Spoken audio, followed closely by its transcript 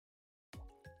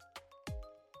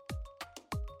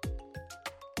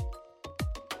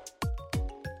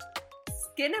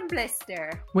Skin and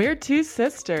Blister, We're two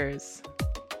sisters.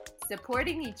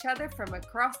 supporting each other from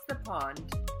across the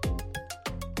pond.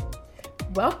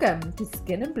 Welcome to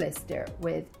Skin and Blister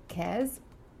with Kez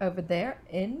over there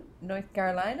in North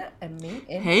Carolina and me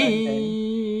in London.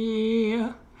 Hey, how are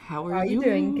you? How are you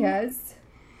doing, Kez?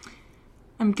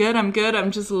 I'm good.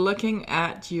 I'm just looking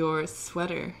at your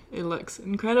sweater. It looks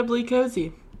incredibly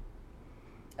cozy.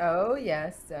 Oh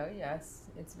yes.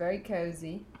 It's very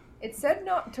cozy. It said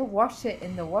not to wash it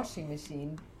in the washing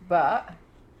machine, but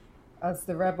as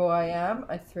the rebel I am,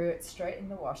 I threw it straight in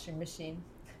the washing machine.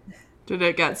 Did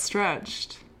it get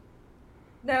stretched?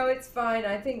 No, it's fine.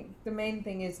 I think the main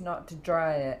thing is not to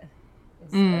dry it.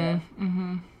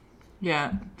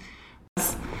 Yeah.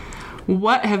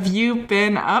 What have you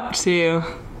been up to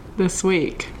this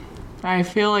week? I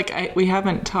feel like we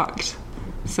haven't talked,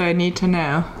 so I need to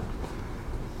know.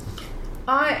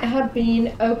 I have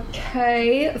been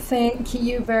okay, thank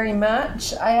you very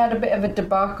much. I had a bit of a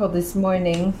debacle this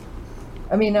morning.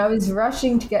 I mean, I was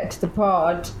rushing to get to the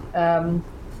pod, and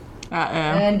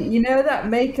you know that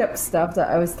makeup stuff that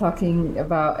I was talking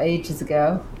about ages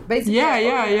ago? Basically,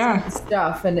 yeah.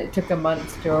 Stuff, and it took a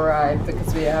month to arrive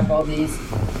because we have all these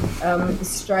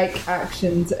strike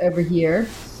actions over here.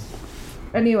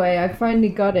 Anyway, I finally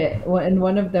got it, and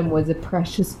one of them was a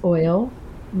precious oil.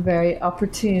 Very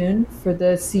opportune for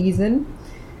the season.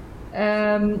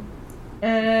 And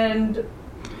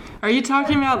are you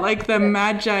talking about like the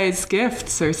Magi's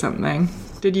gifts or something?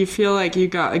 Did you feel like you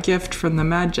got a gift from the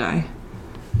Magi?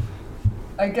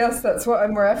 I guess that's what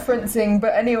I'm referencing.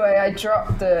 But anyway, I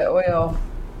dropped the oil,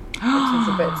 which is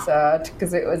a bit sad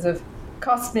because it was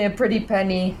cost me a pretty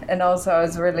penny, and also I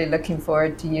was really looking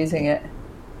forward to using it.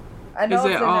 And also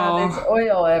now there's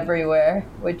oil everywhere,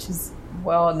 which is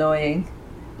well annoying.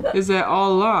 Is it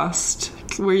all lost?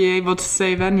 Were you able to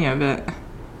save any of it?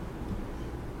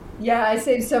 Yeah, I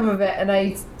saved some of it, and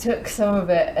I took some of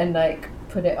it and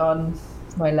put it on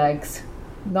my legs,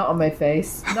 not on my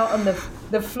face. Not on the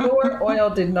floor. Oil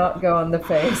did not go on the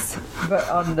face, but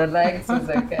on the legs was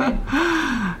okay.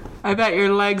 I bet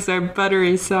your legs are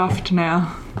buttery soft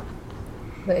now.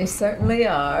 They certainly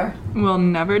are. We'll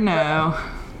never know.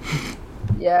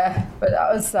 Yeah, but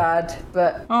that was sad.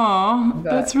 But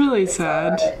that's really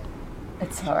sad. All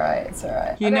right. It's all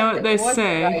right. You know what they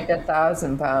say? It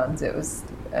wasn't £1,000. It was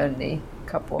only a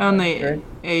couple. Only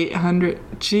 800.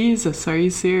 Jesus, are you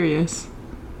serious?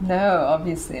 No,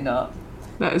 obviously not.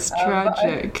 That is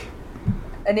tragic.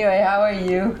 Anyway, how are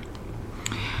you?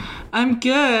 I'm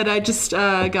good. I just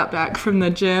got back from the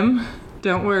gym.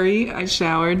 Don't worry, I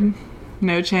showered.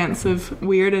 No chance of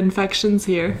weird infections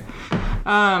here.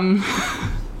 But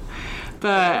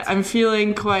I'm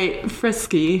feeling quite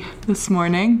frisky this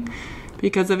morning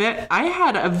because of it. I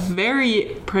had a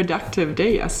very productive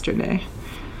day yesterday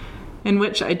in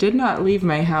which I did not leave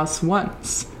my house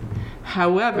once.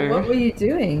 However... What were you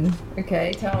doing?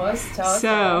 Okay, tell us.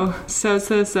 So.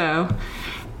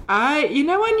 You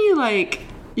know when you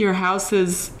your house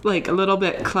is a little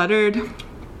bit cluttered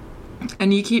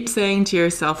and you keep saying to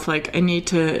yourself I need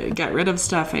to get rid of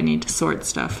stuff, I need to sort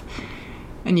stuff.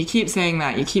 And you keep saying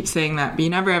that, but you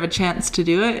never have a chance to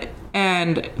do it.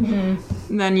 And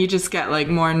then you just get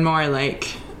more and more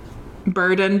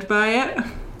burdened by it.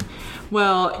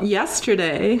 Well,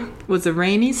 yesterday was a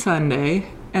rainy Sunday,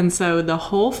 and so the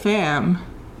whole fam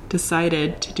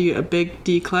decided to do a big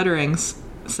decluttering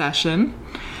session.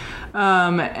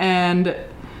 And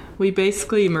we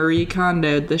basically Marie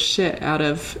Kondo'd the shit out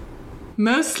of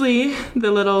mostly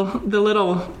the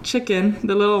little chicken,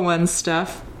 the little one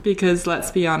stuff. Because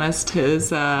let's be honest,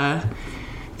 his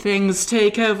things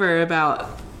take over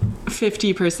about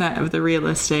 50% of the real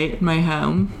estate in my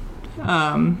home.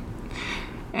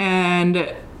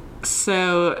 And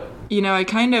so, I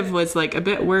kind of was a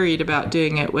bit worried about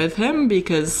doing it with him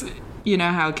because you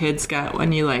know how kids get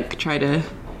when you try to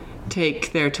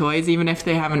take their toys, even if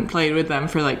they haven't played with them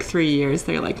for 3 years.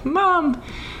 They're like, Mom,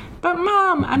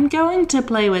 I'm going to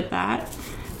play with that.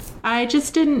 I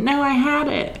just didn't know I had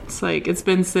it. It's it's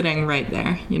been sitting right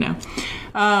there,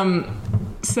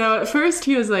 So at first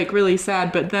he was really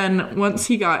sad, but then once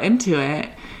he got into it,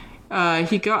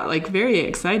 he got very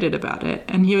excited about it.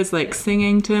 And he was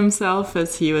singing to himself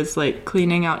as he was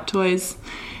cleaning out toys.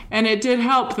 And it did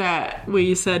help that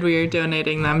we said we were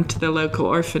donating them to the local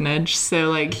orphanage.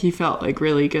 So he felt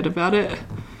really good about it.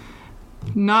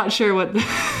 Not sure what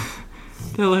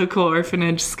the local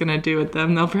orphanage is going to do with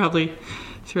them. They'll probably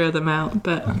throw them out,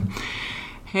 but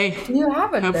hey, you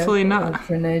have it hopefully not.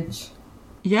 Orphanage.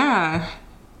 Yeah,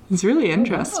 it's really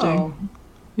interesting. Oh, wow.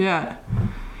 Yeah,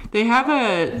 they have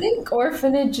I think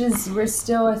orphanages were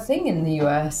still a thing in the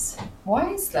US.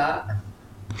 Why is that?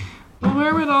 Well,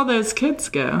 where would all those kids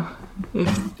go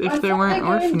if there weren't into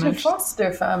orphanages?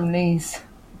 foster families.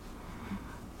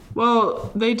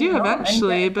 Well, they do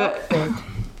eventually, but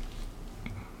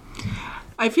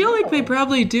I feel like they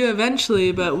probably do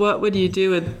eventually, but what would you do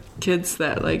with kids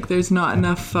that, like, there's not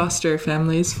enough foster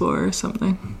families for or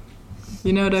something?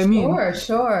 You know what I mean?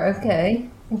 Sure. Okay.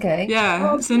 Yeah,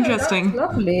 Well, it's interesting. That's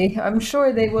lovely. I'm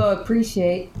sure they will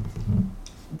appreciate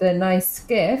the nice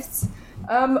gifts.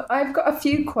 I've got a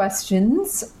few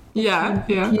questions. Yeah.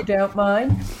 If you don't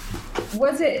mind.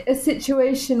 Was it a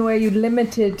situation where you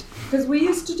limited... Because we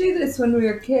used to do this when we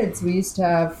were kids. We used to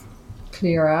have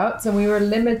clear outs and we were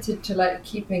limited to like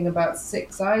keeping about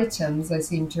 6 items, I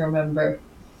seem to remember.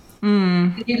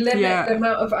 Did you limit the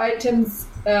amount of items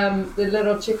the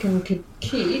little chicken could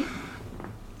keep?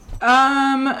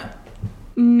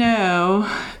 No.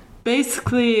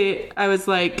 Basically, I was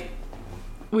like,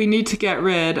 we need to get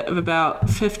rid of about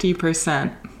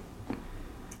 50%.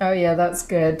 Oh yeah, that's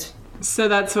good. So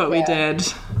that's what we did.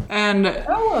 And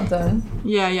well done.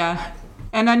 Yeah.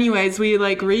 And anyways, we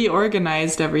like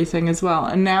reorganized everything as well.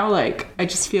 And now like I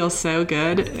just feel so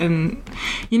good. And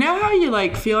you know how you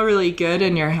like feel really good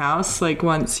in your house like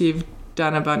once you've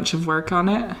done a bunch of work on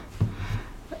it?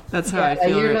 That's how I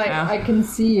feel you're right like, now. I can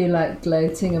see you like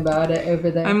gloating about it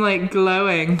over there. I'm like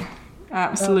glowing.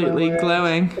 Absolutely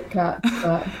glowing. The cat's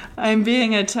back. I'm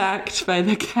being attacked by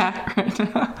the cat right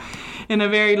now in a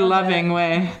very loving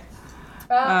way.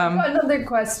 I've got another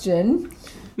question.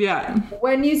 Yeah.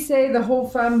 When you say the whole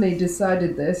family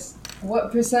decided this,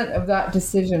 what % of that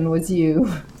decision was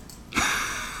you?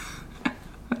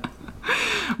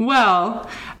 Well,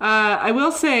 I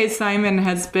will say Simon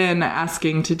has been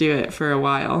asking to do it for a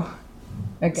while.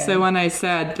 Okay. So when I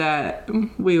said that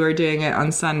we were doing it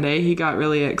on Sunday, he got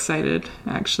really excited,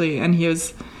 actually, and he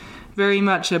was very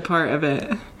much a part of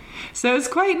it. So it was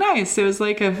quite nice. It was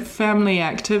like a family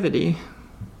activity.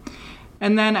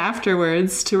 And then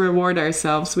afterwards, to reward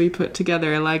ourselves, we put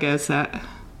together a Lego set.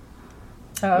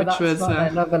 Oh, that's fun. I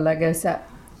love a Lego set.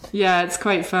 Yeah, it's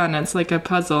quite fun. It's like a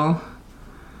puzzle.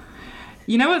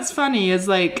 You know what's funny is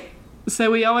like,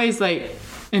 so we always like,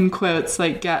 in quotes,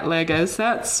 like get Lego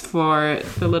sets for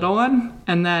the little one.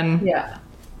 And then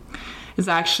it's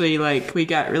actually like we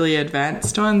get really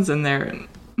advanced ones and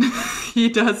he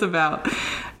does about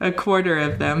a quarter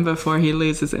of them before he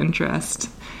loses interest.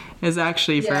 Is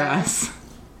actually for us.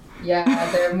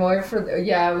 Yeah, they're more for...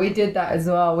 we did that as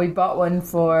well. We bought one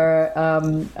for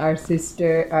our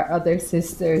other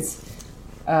sister's,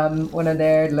 one of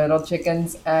their little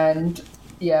chickens, and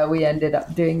we ended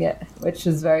up doing it, which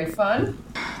was very fun.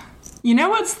 You know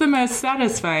what's the most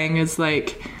satisfying is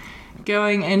like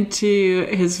going into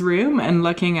his room and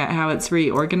looking at how it's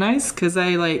reorganized, because I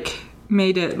like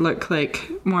made it look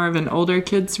like more of an older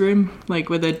kid's room, like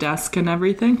with a desk and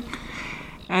everything.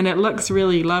 And it looks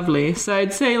really lovely. So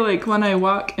I'd say like when I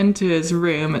walk into his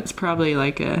room, it's probably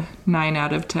like a 9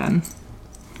 out of 10.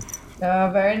 Oh,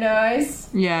 very nice.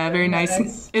 Yeah, very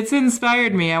nice. It's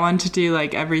inspired me. I want to do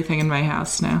like everything in my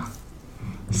house now.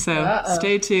 So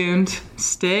stay tuned.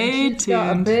 She's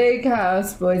got a big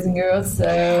house, boys and girls.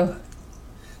 So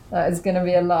that is going to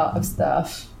be a lot of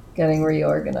stuff getting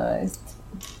reorganized.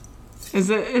 Is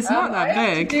it? It's not that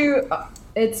big.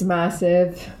 It's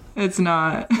massive. It's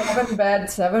not. 7 bed,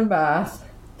 7 bath.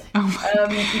 Oh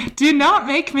my. Do not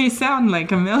make me sound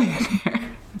like a millionaire.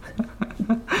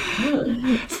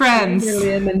 Friends.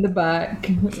 Million in the back.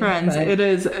 Friends, it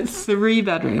is 3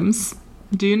 bedrooms.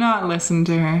 Do not listen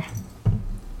to her.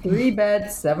 3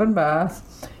 beds, 7 bath.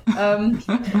 Oh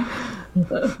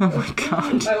my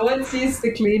god. I once used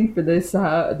to clean for this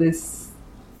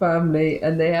family,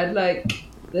 and they had like...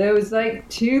 There was like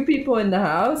 2 people in the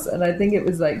house, and I think it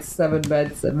was like 7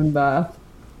 beds, 7 bath.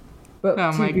 But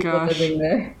oh 2 my people gosh. living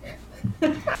there.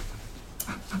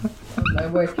 Oh my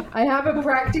word. I have a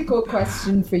practical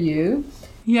question for you.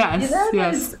 Yes, You know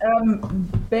those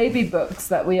baby books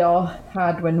that we all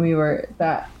had when we were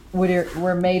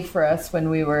made for us when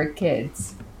we were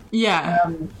kids? Yeah.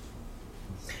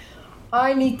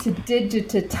 I need to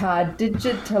digitalize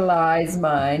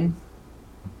mine.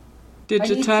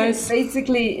 Digitize?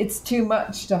 Basically, it's too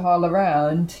much to haul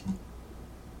around.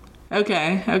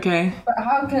 Okay.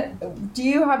 But do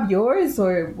you have yours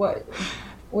or what?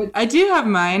 I do have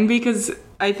mine because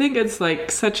I think it's like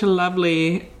such a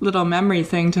lovely little memory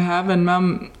thing to have, and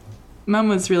Mum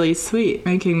was really sweet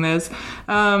making those.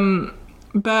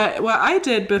 But what I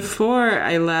did before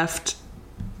I left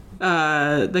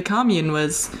the commune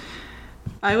was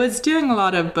I was doing a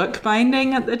lot of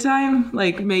bookbinding at the time,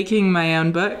 like making my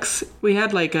own books. We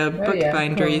had like a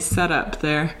bookbindery cool. set up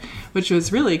there, which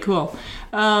was really cool.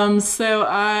 So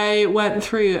I went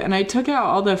through and I took out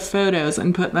all the photos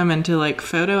and put them into like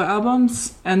photo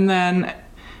albums. And then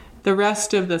the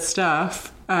rest of the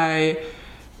stuff I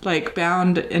like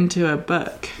bound into a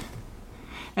book.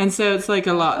 And so it's like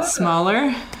a lot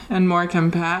smaller and more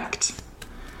compact.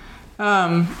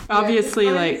 Obviously,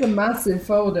 it's a massive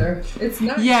folder. It's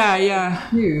not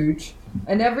huge,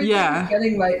 and everything's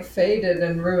getting like faded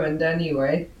and ruined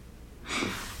anyway.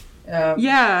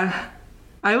 I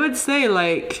would say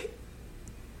like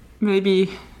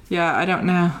maybe I don't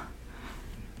know.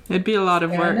 It'd be a lot of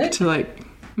work to like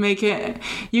make it.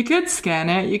 You could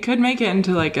scan it. You could make it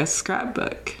into like a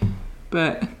scrapbook,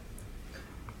 but.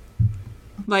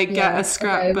 Like get a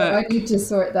scrapbook. Okay, I need to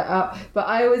sort that out. But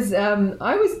I was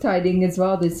tidying as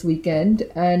well this weekend,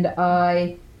 and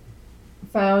I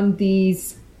found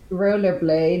these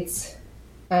rollerblades,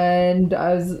 and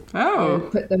I was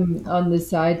put them on the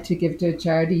side to give to a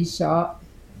charity shop.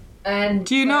 And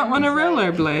do you not want a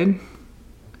rollerblade?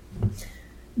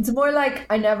 It's more like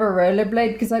I never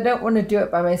rollerblade because I don't want to do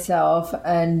it by myself,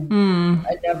 and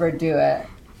I never do it.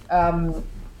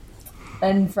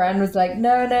 And Fran was like,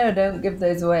 no, don't give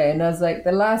those away. And I was like,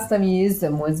 the last time you used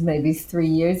them was maybe 3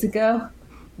 years ago.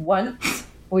 Once.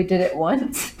 We did it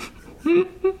once.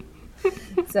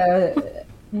 So,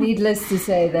 needless to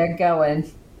say, they're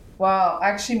going. Well,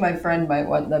 actually, my friend might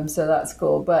want them, so that's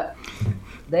cool. But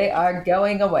they are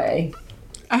going away.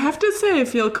 I have to say I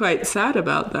feel quite sad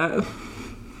about that.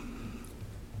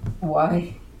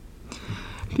 Why?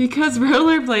 Because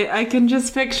rollerblade, I can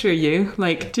just picture you,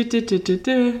 like,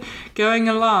 going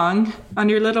along on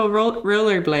your little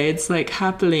rollerblades, like,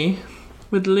 happily,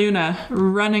 with Luna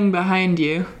running behind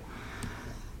you,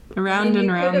 around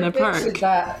and around the park.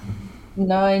 That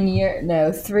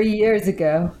 3 years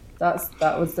ago.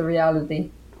 That was the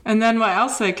reality. And then what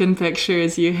else I can picture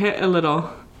is you hit a little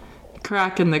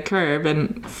crack in the curb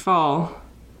and fall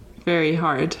very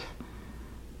hard.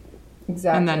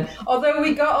 Exactly. And then, although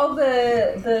we got all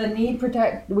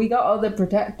we got all the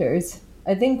protectors.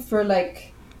 I think for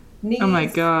like knees, oh my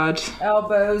god,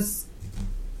 elbows.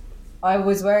 I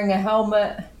was wearing a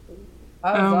helmet.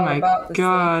 I was oh all my about the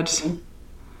god. safety.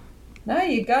 No,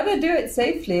 you gotta do it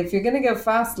safely. If you're gonna go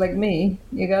fast like me,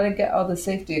 you gotta get all the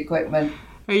safety equipment.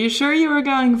 Are you sure you were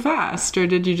going fast, or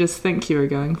did you just think you were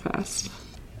going fast?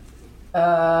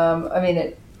 I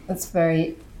mean, it's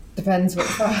very. Depends what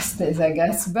fast is, I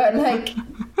guess. But, like,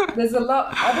 there's a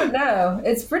lot... I don't know.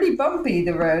 It's pretty bumpy,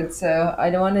 the road, so I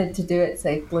wanted to do it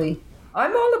safely.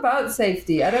 I'm all about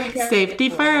safety. I don't care. Safety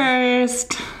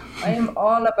first. I am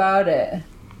all about it.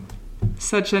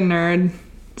 Such a nerd.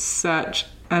 Such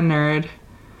a nerd.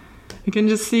 I can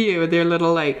just see you with your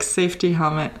little, like, safety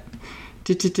helmet.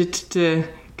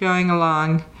 Going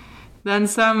along. Then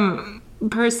some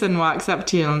person walks up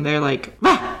to you and they're like,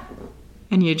 "Wah!"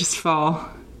 And you just fall.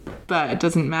 But it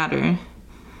doesn't matter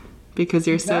because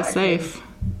you're so safe.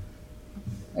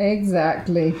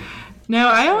 Exactly. No,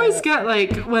 I always get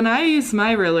like when I use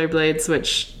my rollerblades,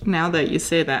 which now that you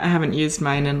say that, I haven't used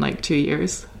mine in like 2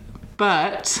 years.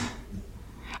 But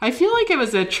I feel like it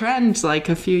was a trend like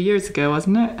a few years ago,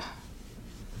 wasn't it?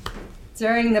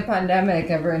 During the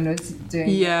pandemic, everyone was doing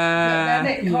it. Yeah. But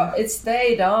then it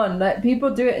stayed on. Like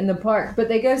people do it in the park, but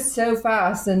they go so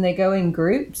fast and they go in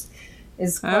groups.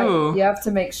 You have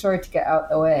to make sure to get out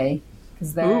the way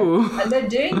because they're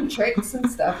doing tricks and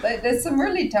stuff. There's some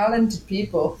really talented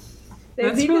people.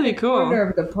 There's That's even really a cool. corner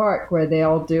of the park where they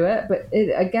all do it, but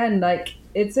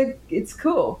it's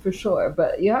cool for sure.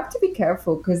 But you have to be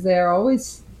careful because they're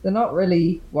not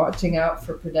really watching out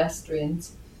for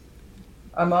pedestrians.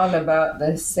 I'm all about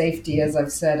the safety, as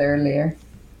I've said earlier.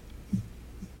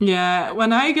 Yeah,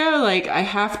 when I go, like, I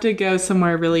have to go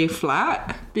somewhere really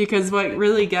flat because what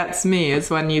really gets me is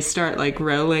when you start, like,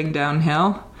 rolling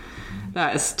downhill.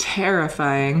 That is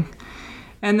terrifying.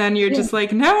 And then you're just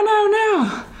like,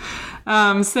 no.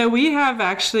 So we have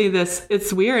actually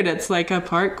it's weird. It's like a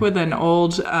park with an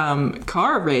old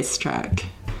car racetrack.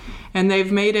 And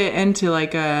they've made it into,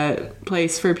 like, a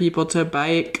place for people to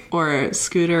bike or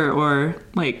scooter or,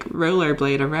 like,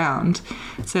 rollerblade around.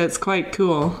 So it's quite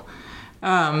cool.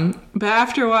 But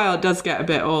after a while it does get a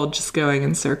bit old just going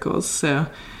in circles, so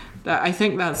I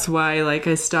think that's why like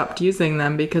I stopped using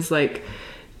them because like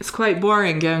it's quite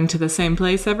boring going to the same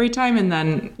place every time and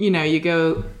then you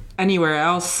go anywhere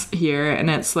else here and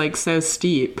it's like so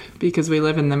steep because we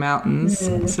live in the mountains.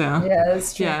 So yeah,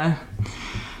 that's true. Yeah,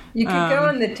 you could go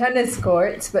on the tennis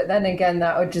courts, but then again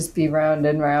that would just be round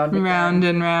and round again. round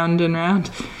and round and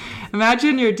round.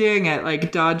 Imagine you're doing it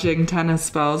like dodging tennis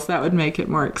balls. That would make it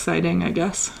more exciting, I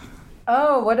guess.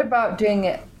 Oh, what about doing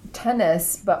it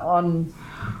tennis but on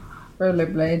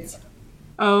rollerblades?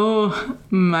 Oh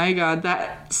my God,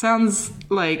 that sounds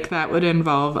like that would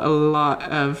involve a lot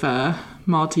of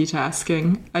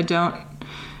multitasking.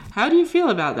 How do you feel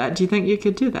about that? Do you think you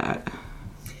could do that?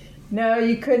 No,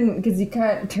 you couldn't, because you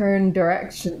can't turn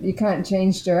direction. You can't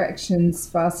change directions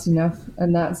fast enough,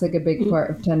 and that's like a big part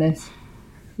of tennis.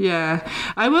 Yeah,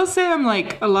 I will say I'm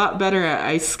like a lot better at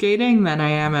ice skating than I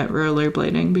am at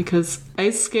rollerblading, because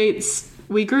ice skates,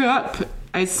 we grew up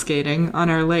ice skating on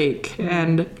our lake,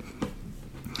 and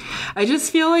I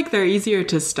just feel like they're easier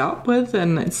to stop with,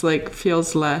 and it's like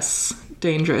feels less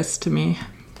dangerous to me.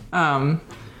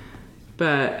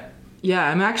 But yeah,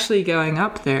 I'm actually going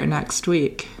up there next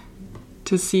week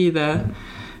to see the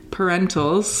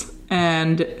parentals,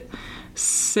 and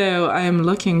so I am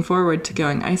looking forward to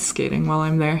going ice skating while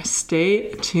I'm there.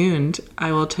 Stay tuned.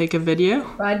 I will take a video.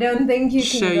 I don't think you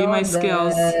can show go you my on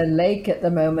skills. The lake at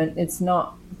the moment. It's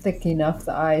not thick enough,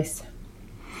 the ice.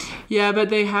 Yeah, but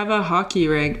they have a hockey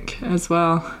rink as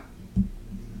well.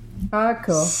 Ah,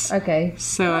 cool. Okay.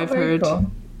 So Oh, I've very heard.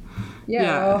 cool.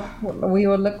 Yeah, well, we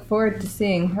will look forward to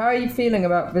seeing. How are you feeling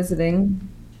about visiting?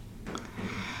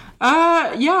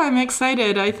 Yeah, I'm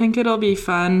excited. I think it'll be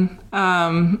fun.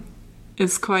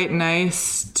 It's quite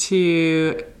nice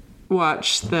to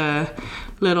watch the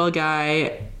little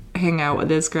guy hang out with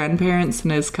his grandparents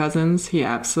and his cousins. He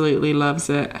absolutely loves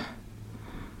it.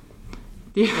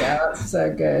 Yeah, that's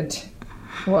so good.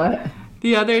 What?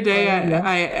 The other day,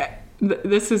 yeah.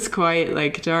 this is quite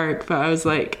like dark, but I was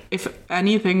like, if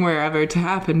anything were ever to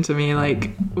happen to me,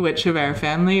 like, which of our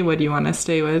family would you want to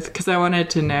stay with? Because I wanted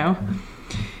to know.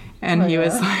 And he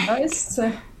was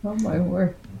like, oh my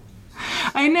word.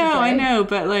 I Okay. know,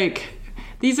 but like,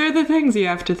 these are the things you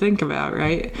have to think about,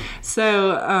 right?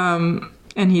 So,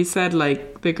 and he said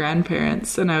like the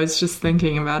grandparents, and I was just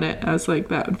thinking about it. I was like,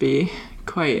 that would be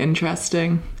quite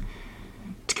interesting.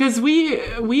 Because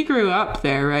we grew up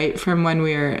there, right, from when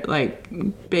we were like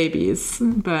babies.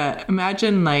 But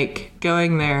imagine like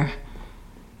going there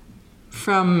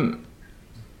from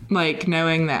like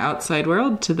knowing the outside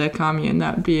world to the commune.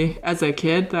 That would be, as a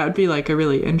kid, that would be like a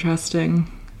really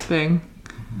interesting thing.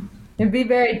 It'd be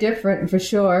very different for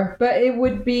sure, but it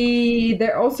would be,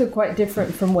 they're also quite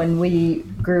different from when we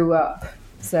grew up.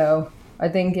 So I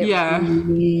think it would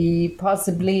be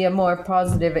possibly a more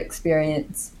positive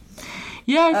experience.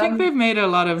 Yeah, I think they've made a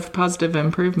lot of positive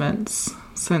improvements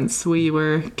since we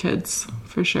were kids,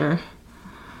 for sure.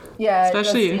 Yeah,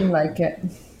 Especially- it does seem like it.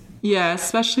 Yeah,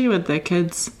 especially with the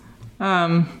kids.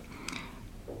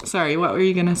 Sorry, what were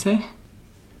you gonna say?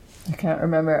 I can't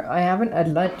remember. I haven't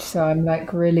had lunch, so I'm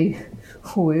like really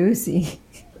woozy.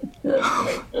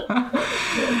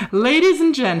 Ladies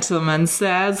and gentlemen,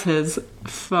 Saz has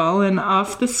fallen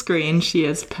off the screen. She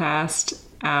has passed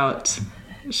out.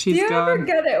 She's Do you ever gone.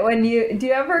 get it do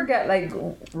you ever get like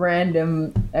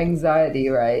random anxiety,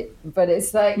 right? But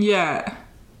it's like Yeah.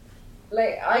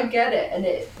 I get it, and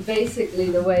it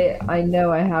basically, the way I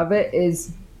know I have it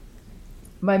is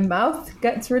my mouth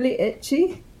gets really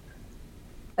itchy.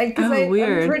 Like, because I'm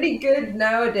weird. pretty good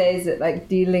nowadays at like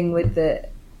dealing with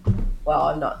it. Well,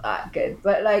 I'm not that good,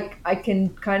 but like I can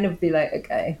kind of be like,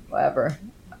 okay, whatever.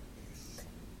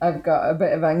 I've got a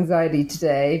bit of anxiety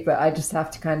today, but I just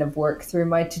have to kind of work through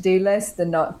my to-do list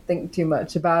and not think too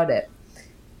much about it.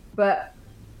 But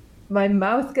my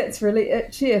mouth gets really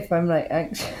itchy if I'm like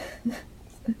anxious.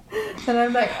 And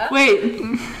I'm like, ah. Wait,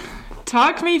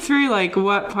 talk me through like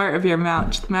what part of your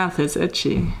mouth is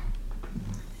itchy.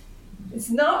 It's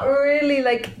not really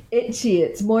like itchy,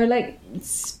 it's more like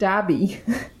stabby.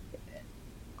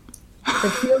 It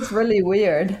feels really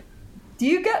weird. Do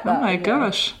you get that? Oh my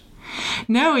gosh.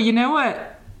 No, you know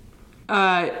what?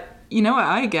 What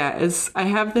I get is I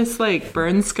have this like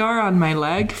burn scar on my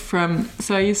leg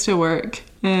so I used to work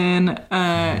in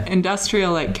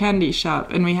industrial like candy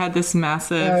shop, and we had this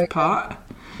massive pot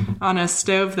on a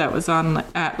stove that was on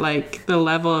at like the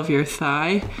level of your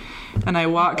thigh, and I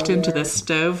walked into the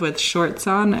stove with shorts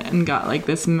on and got like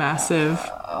this massive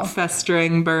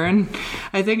festering burn.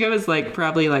 I think it was like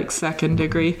probably like 2nd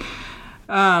degree.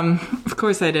 Of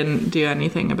course I didn't do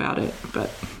anything about it,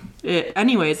 but it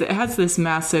has this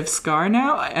massive scar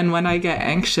now, and when I get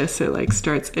anxious it like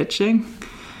starts itching,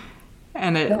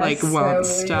 and it That's like won't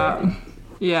so stop. weird.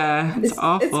 Yeah, it's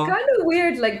awful. It's kind of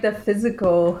weird, like the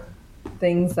physical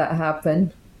things that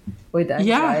happen with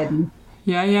anxiety.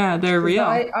 Yeah, they're real.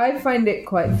 I find it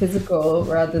quite physical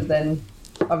rather than,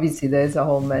 obviously there's a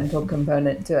whole mental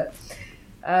component to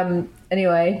it.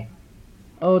 Anyway,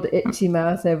 old itchy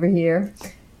mouth over here.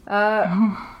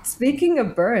 Speaking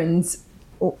of burns,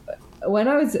 when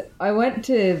I went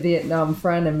to Vietnam,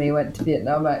 Fran and me went to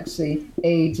Vietnam actually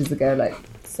ages ago, like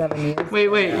 7 years.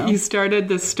 Wait, ago. you started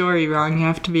this story wrong. You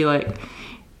have to be like,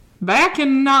 back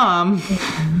in Nam.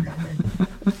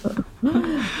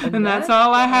 And that's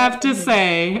all I have to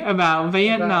say about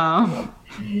Vietnam.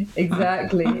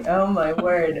 Exactly. Oh my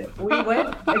word. We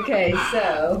went. Okay,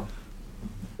 so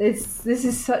this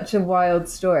is such a wild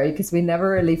story because we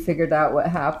never really figured out what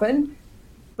happened,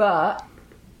 but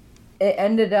it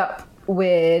ended up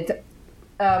with.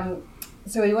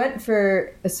 So we went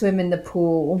for a swim in the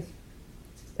pool.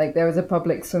 Like there was a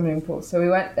public swimming pool, so we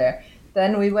went there.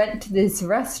 Then we went to this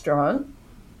restaurant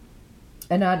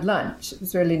and had lunch. It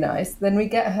was really nice. Then we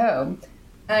get home,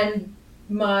 and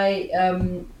my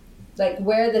like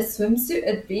where the swimsuit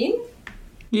had been,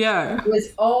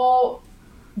 was all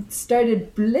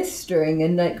started blistering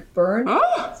and like burned.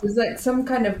 Oh, So it was like some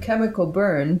kind of chemical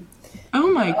burn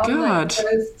oh my on like God.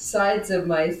 both sides of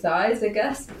my thighs, I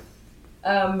guess.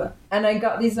 And I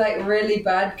got these like really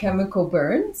bad chemical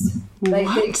burns. Like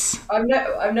What?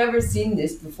 I've never seen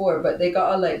this before, but they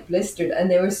got all like blistered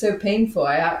and they were so painful.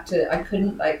 I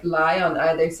couldn't like lie on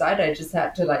either side. I just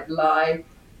had to like lie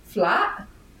flat,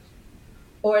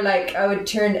 or like I would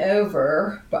turn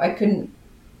over, but I couldn't.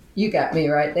 You get me,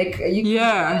 right? You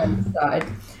Yeah. on the side,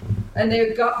 and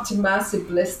they got to massive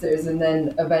blisters, and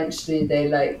then eventually they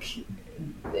like.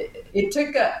 It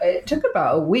took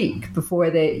about a week before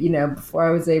before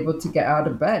I was able to get out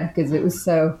of bed because it was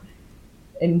so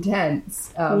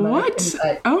intense. And I What? couldn't,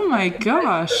 like, Oh my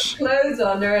gosh. put clothes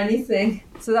on or anything.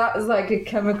 So that was like a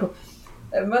chemical.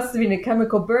 It must have been a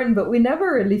chemical burn, but we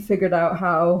never really figured out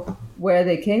where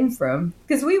they came from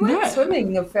because we went Yeah.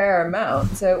 swimming a fair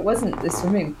amount, so it wasn't the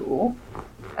swimming pool.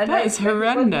 And That is it wasn't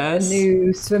horrendous. A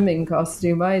new swimming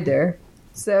costume either.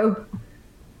 So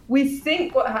we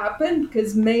think what happened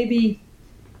because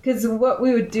what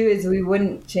we would do is we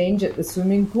wouldn't change at the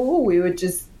swimming pool. We would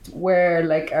just wear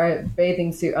like our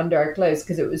bathing suit under our clothes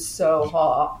because it was so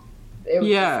hot.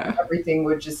 Everything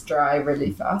would just dry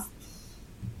really fast.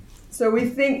 So we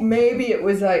think maybe it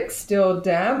was like still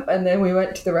damp, and then we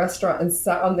went to the restaurant and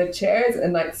sat on the chairs,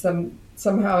 and like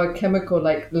somehow a chemical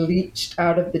like leached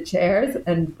out of the chairs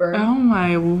and burned Oh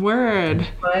my word.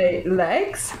 my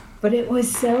legs. But it was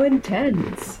so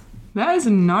intense. That is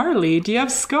gnarly. Do you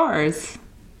have scars?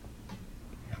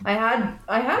 I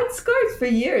had scars for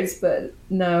years, but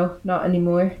no, not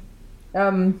anymore.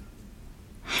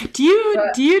 Do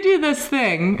you do this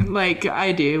thing like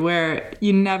I do where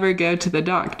you never go to the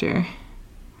doctor?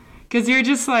 Because you're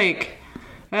just like,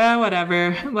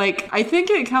 whatever. Like, I think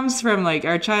it comes from like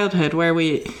our childhood where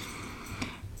we,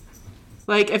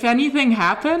 like, if anything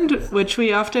happened, which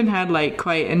we often had like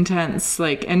quite intense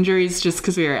like injuries just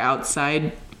because we were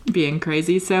outside being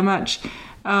crazy so much,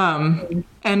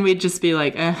 and we'd just be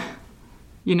like,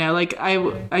 like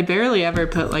I barely ever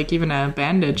put like even a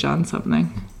bandage on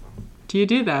something. Do you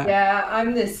do that? Yeah,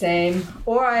 I'm the same.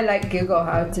 Or I like Google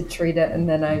how to treat it and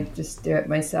then I just do it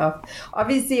myself.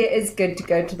 Obviously, it is good to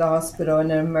go to the hospital in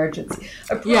an emergency.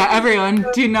 Yeah, everyone,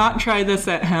 do not try this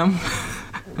at home.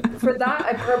 For that,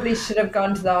 I probably should have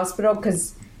gone to the hospital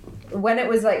because when it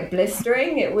was like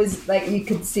blistering, it was like you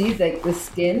could see like the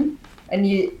skin, and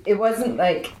it wasn't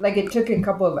like it took a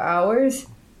couple of hours.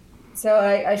 So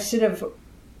I should have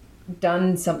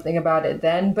done something about it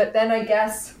then. But then I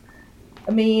guess,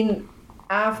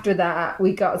 after that,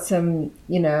 we got some,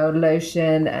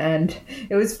 lotion, and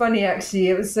it was funny actually.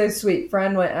 It was so sweet.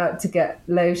 Fran went out to get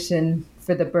lotion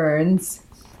for the burns,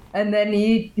 and then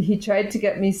he tried to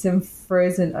get me some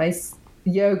frozen ice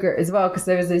yogurt as well because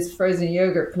there was this frozen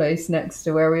yogurt place next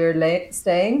to where we were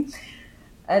staying,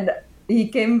 and he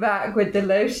came back with the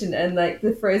lotion and like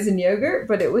the frozen yogurt,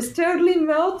 but it was totally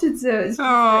melted, so it's just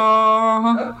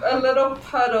like a little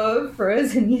puddle of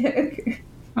frozen yogurt.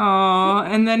 Oh,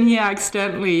 and then he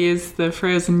accidentally used the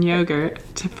frozen yogurt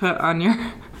to put on your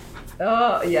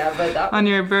Oh yeah, but that on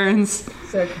your burns.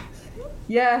 so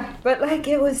yeah, but like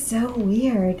it was so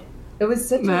weird. It was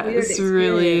such a That weird is experience.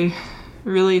 really,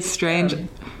 really strange.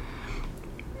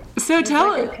 So Like a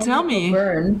tell chemical me,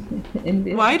 burn in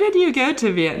Vietnam. why did you go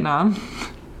to Vietnam?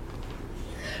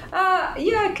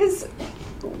 Yeah, because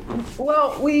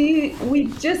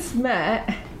we just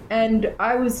met, and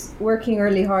I was working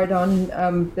really hard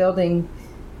on building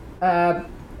a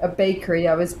bakery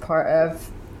I was part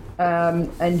of,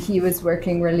 and he was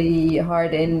working really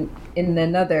hard in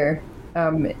another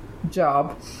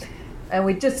job, and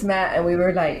we just met, and we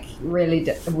were like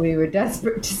we were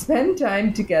desperate to spend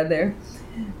time together.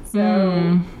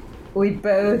 So we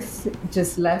both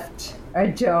just left our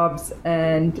jobs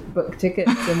and booked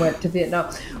tickets and went to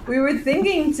Vietnam. We were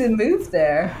thinking to move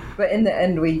there, but in the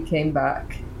end we came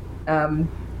back.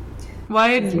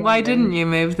 Why didn't you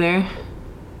move there?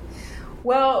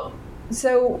 Well,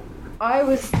 so I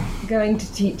was going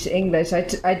to teach English.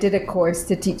 I did a course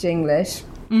to teach English.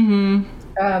 Mm-hmm.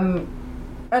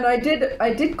 And I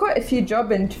did quite a few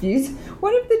job interviews.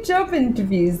 One of the job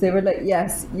interviews, they were like,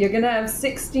 yes, you're going to have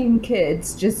 16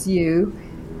 kids, just you.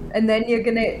 And then you're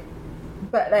going to,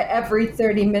 but like every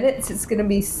 30 minutes, it's going to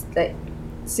be like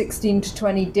 16 to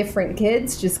 20 different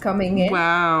kids just coming in.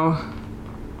 Wow.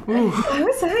 Ooh. I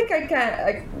was like, I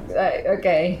can't,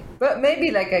 okay. But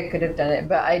maybe like I could have done it,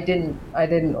 but I didn't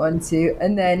want to.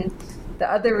 And then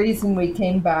the other reason we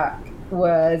came back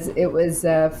was it was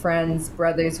a friend's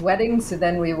brother's wedding, so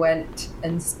then we went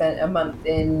and spent a month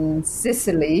in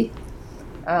Sicily,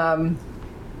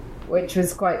 which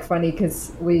was quite funny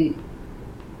because we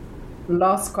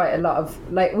lost quite a lot of,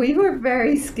 like, we were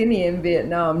very skinny in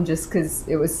Vietnam just because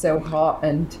it was so hot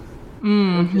and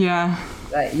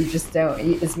like you just don't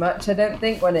eat as much, I don't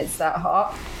think, when it's that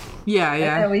hot. Yeah.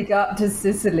 And then we got to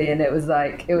Sicily and it was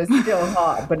like, it was still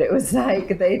hot, but it was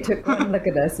like they took one look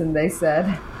at us and they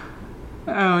said,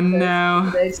 oh no.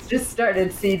 They just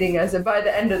started feeding us, and by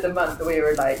the end of the month we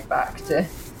were like back to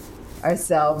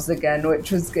ourselves again,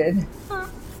 which was good.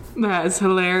 That is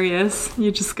hilarious.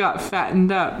 You just got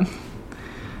fattened up.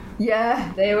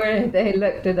 Yeah, they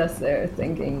looked at us, they were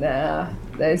thinking, nah,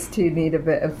 those two need a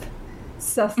bit of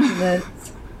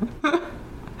sustenance.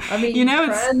 I mean,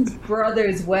 friend's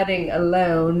brother's wedding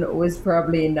alone was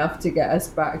probably enough to get us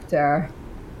back to our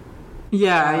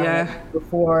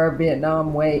before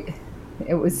Vietnam weight.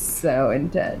 It was so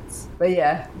intense. But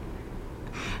yeah.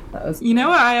 That was You know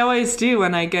what I always do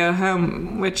when I go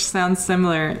home, which sounds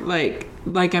similar, like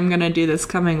I'm going to do this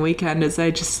coming weekend, is I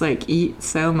just like eat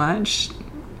so much.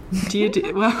 Do you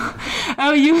do well?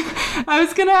 I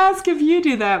was going to ask if you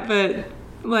do that, but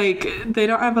like they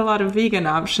don't have a lot of vegan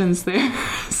options there.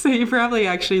 So you probably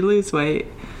actually lose weight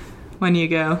when you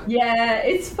go. Yeah,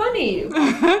 it's funny.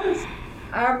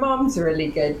 Our mom's really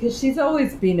good because she's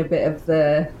always been a bit of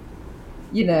the,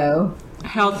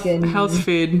 health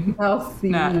food. Healthy,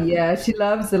 yeah. She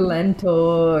loves a lentil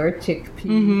or chickpea.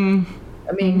 Mm-hmm.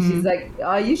 I mean, she's like,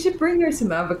 oh, you should bring her some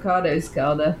avocados,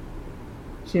 Calda.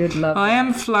 She would love I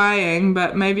am flying,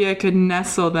 but maybe I could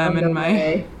nestle them in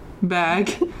my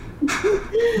bag.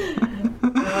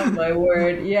 Oh my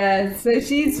word. Yeah, so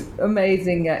she's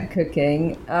amazing at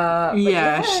cooking.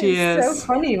 She is. So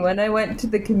funny. When I went to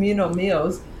the communal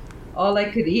meals, all I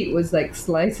could eat was like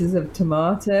slices of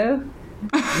tomato.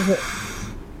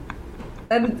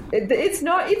 And it's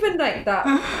not even like that.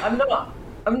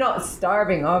 I'm not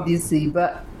starving, obviously,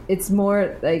 but it's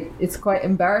more like it's quite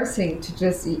embarrassing to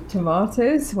just eat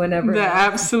tomatoes whenever. The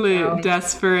absolute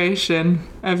desperation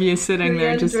of you sitting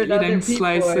there just eating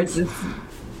slices.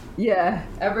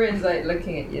 Everyone's like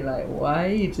looking at you like, why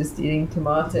are you just eating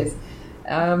tomatoes?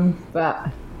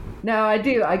 But no,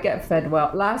 I get fed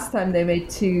well. Last time they made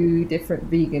 2 different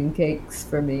vegan cakes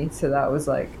for me, so that was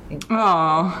like incredible.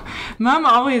 Oh, Mum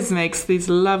always makes these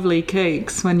lovely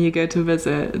cakes when you go to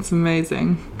visit. It's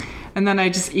amazing. And then I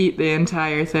just eat the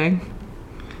entire thing.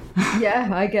 Yeah,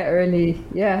 I get really,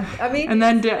 I mean, and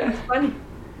then it's funny.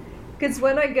 Because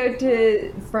when I go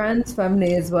to friends'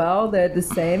 family as well, they're the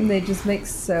same. They just make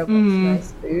so much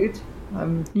nice food.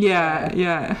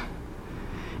 Yeah.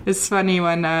 It's funny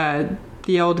when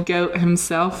the old goat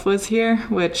himself was here,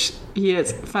 which he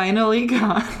is finally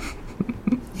gone.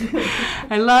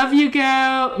 I love you,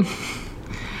 goat.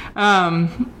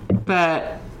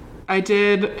 But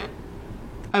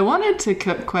I wanted to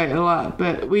cook quite a lot,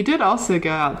 but we did also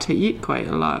go out to eat quite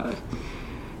a lot.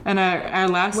 And our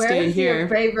last day here. Where's your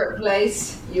favorite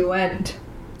place you went?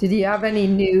 Did you have any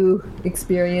new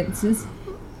experiences?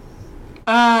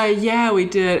 Yeah, we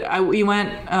did. We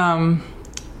went.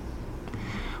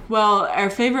 Well, our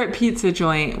favorite pizza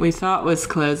joint we thought was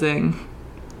closing,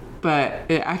 but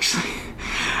it actually.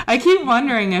 I keep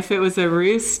wondering if it was a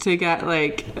ruse to get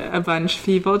like a bunch of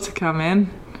people to come in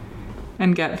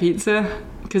and get pizza,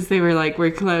 because they were like,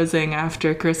 we're closing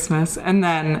after Christmas,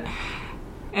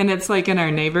 and it's like in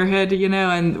our neighborhood,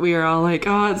 and we were all like,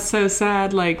 oh, it's so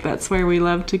sad, like that's where we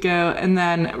love to go. And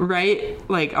then right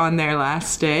like on their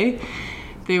last day,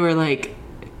 they were like,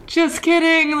 just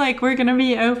kidding, like we're gonna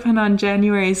be open on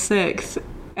January 6th.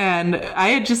 And I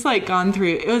had just like gone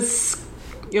through, it was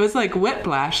like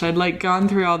whiplash. I'd like gone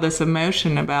through all this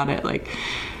emotion about it. Like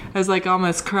I was like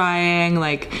almost crying.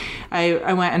 Like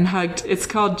I went and hugged, it's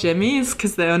called Jimmy's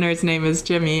because the owner's name is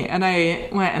Jimmy. And I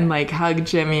went and like hugged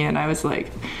Jimmy, and I was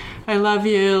like, I love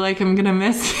you, like I'm gonna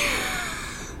miss you.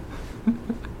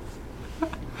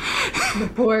 The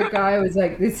poor guy was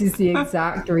like, this is the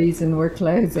exact reason we're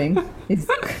closing. It's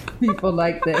people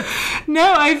like this.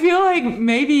 No, I feel like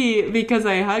maybe because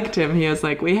I hugged him, he was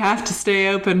like, we have to stay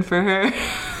open for her.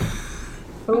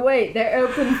 But wait, they're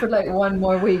open for like one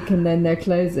more week and then they're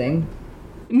closing.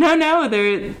 No,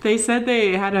 they said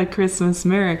they had a Christmas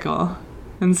miracle.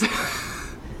 And so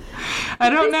I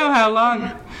don't know how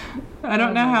long. I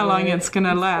don't know how long it's going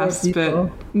to last,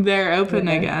 but they're open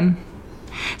again.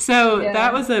 So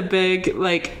that was a big,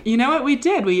 like, you know what we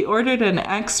did? We ordered an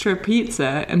extra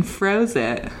pizza and froze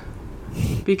it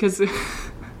because...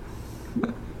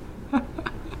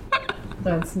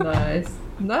 That's nice.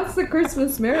 That's the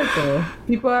Christmas miracle.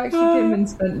 People actually came and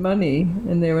spent money,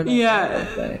 and they were like,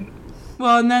 yeah.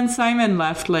 Well, and then Simon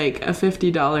left like a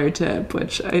 $50 tip,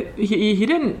 which he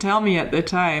didn't tell me at the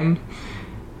time.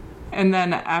 And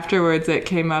then afterwards it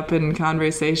came up in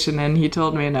conversation and he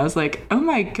told me and I was like, oh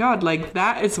my God, like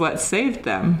that is what saved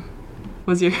them.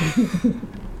 Was your...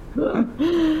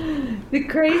 The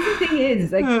crazy thing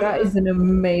is, like, that is an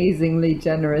amazingly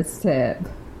generous tip.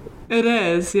 It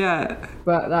is, yeah.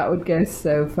 But that would go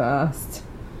so fast.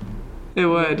 It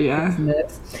would, yeah.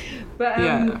 But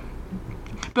yeah.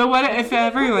 But what if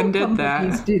everyone did that?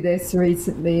 Companies do this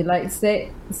recently, like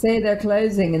say they're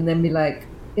closing and then be like,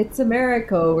 it's a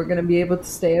miracle, we're going to be able to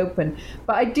stay open.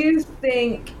 But I do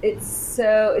think it's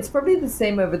probably the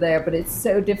same over there, but it's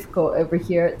so difficult over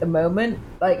here at the moment.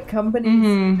 Like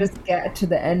companies just get to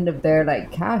the end of their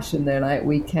like cash and they're like,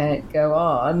 we can't go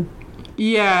on.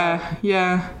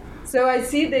 Yeah. So I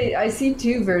see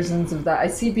two versions of that. I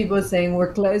see people saying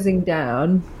we're closing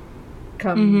down,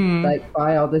 come like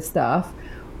buy all this stuff.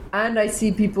 And I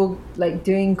see people like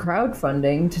doing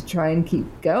crowdfunding to try and keep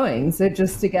going. So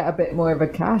just to get a bit more of a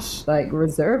cash like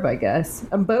reserve, I guess.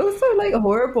 And both are like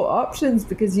horrible options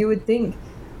because you would think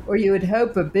or you would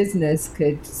hope a business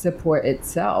could support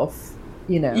itself,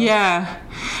 you know? Yeah.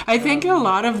 I think a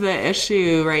lot of the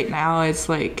issue right now is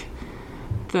like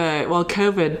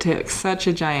COVID took such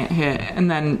a giant hit and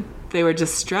then they were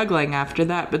just struggling after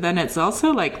that. But then it's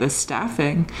also like the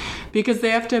staffing because they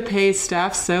have to pay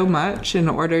staff so much in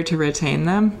order to retain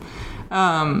them.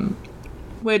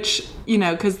 Which, you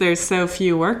know, because there's so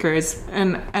few workers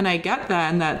and I get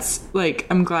that. And that's like,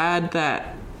 I'm glad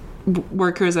that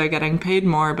workers are getting paid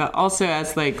more, but also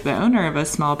as like the owner of a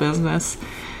small business,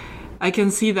 I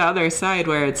can see the other side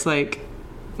where it's like,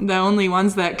 the only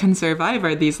ones that can survive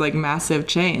are these like massive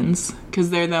chains because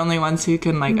they're the only ones who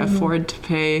can like afford to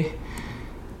pay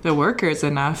the workers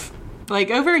enough.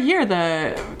 Like over here,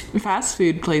 the fast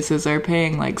food places are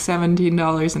paying like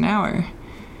 $17 an hour.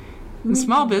 The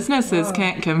small businesses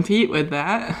can't compete with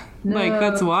that. No, like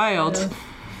that's wild. No.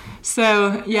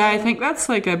 So yeah, I think that's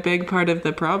like a big part of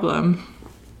the problem.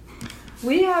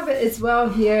 We have it as well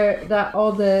here that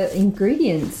all the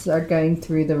ingredients are going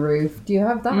through the roof. Do you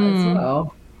have that as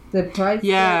well? The price,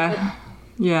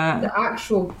 the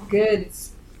actual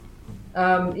goods,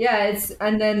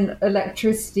 and then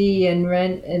electricity and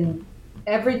rent and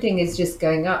everything is just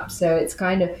going up. So it's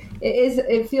kind of,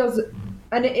 it feels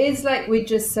like we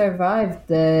just survived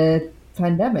the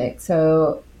pandemic.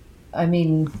 So, I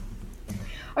mean,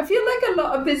 I feel like a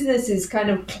lot of businesses kind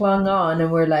of clung on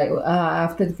and were like,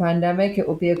 after the pandemic, it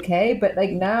will be okay. But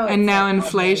like now, and now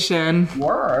inflation,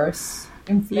 worse.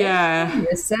 Inflation,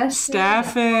 recession,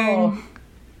 staffing,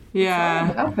 it's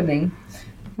happening.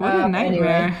 What a nightmare!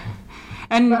 Anyway.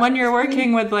 And when you're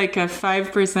working with like a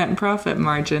 5% profit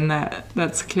margin,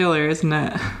 that's killer, isn't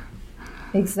it?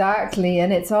 Exactly,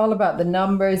 and it's all about the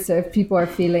numbers. So if people are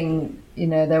feeling, you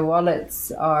know, their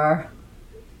wallets are,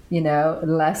 you know,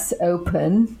 less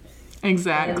open,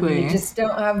 exactly, you just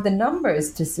don't have the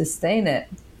numbers to sustain it.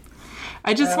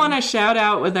 I just want to shout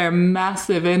out with our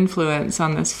massive influence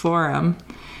on this forum.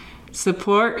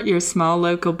 Support your small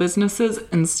local businesses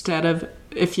instead of,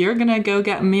 if you're going to go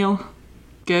get a meal,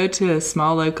 go to a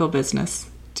small local business.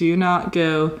 Do not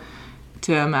go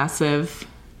to a massive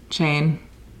chain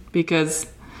because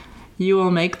you will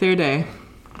make their day.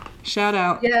 Shout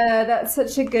out. Yeah, that's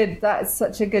such a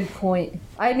good point.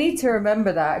 I need to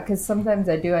remember that because sometimes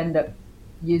I do end up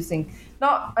using...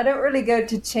 I don't really go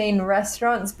to chain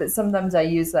restaurants, but sometimes I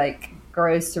use like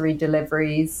grocery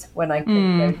deliveries when I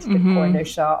can go to the corner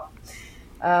shop.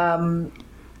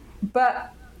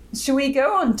 But should we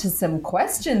go on to some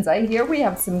questions? I hear we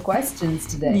have some questions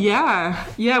today. Yeah,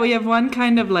 we have one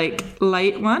kind of like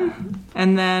light one,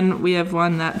 and then we have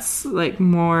one that's like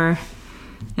more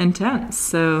intense.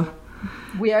 So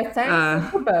we are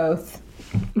thankful for both.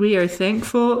 We are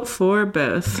thankful for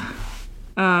both.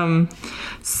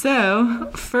 So,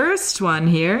 first one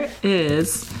here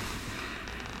is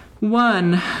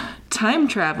 1, time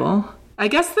travel. I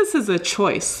guess this is a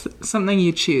choice, something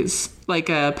you choose, like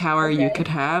a power you could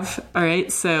have. All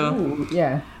right, so Ooh,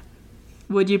 yeah.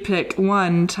 would you pick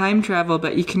 1, time travel,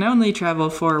 but you can only travel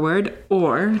forward,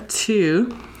 or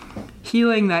 2,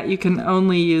 healing that you can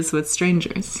only use with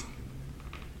strangers?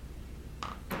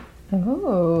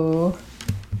 Oh.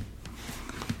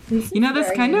 You know,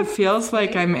 this kind of feels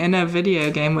like I'm in a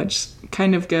video game, which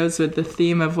kind of goes with the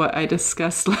theme of what I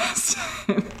discussed last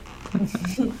time.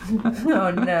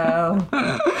 Oh no.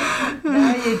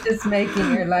 Now you're just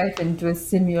making your life into a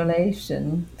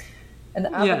simulation. An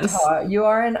avatar. Yes. You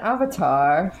are an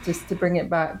avatar, just to bring it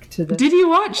back to the... Did you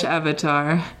watch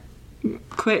Avatar?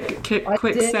 Quick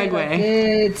segue. I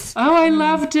did. Oh, I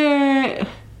loved it.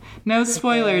 No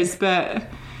spoilers, but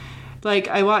like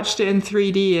I watched it in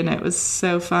 3D and it was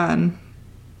so fun.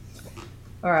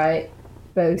 All right.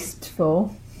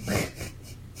 Boastful.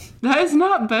 That is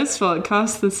not boastful. It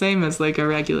costs the same as like a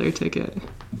regular ticket.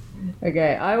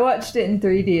 Okay, I watched it in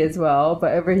 3D as well,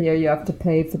 but over here you have to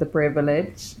pay for the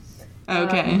privilege.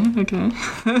 Okay.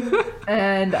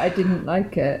 And I didn't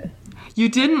like it. You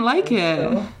didn't like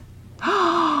it?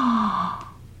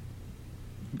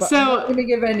 But So, I'm not going to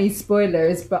give any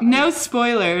spoilers. But no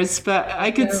spoilers, but I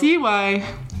could see why.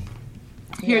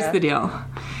 Here's the deal.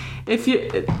 If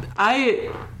you...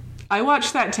 I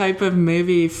watch that type of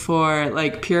movie for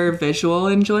like pure visual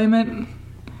enjoyment.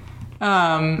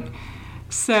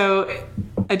 So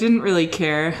I didn't really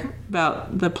care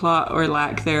about the plot or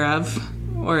lack thereof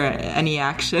or any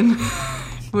action.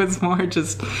 It was more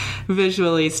just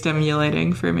visually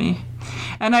stimulating for me.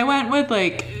 And I went with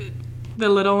like the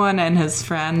little one and his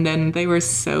friend, and they were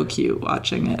so cute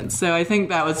watching it. So I think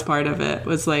that was part of it,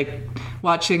 was like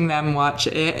watching them watch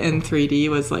it in 3D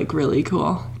was like really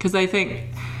cool. Because I think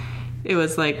it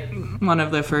was like one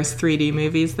of the first 3D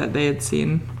movies that they had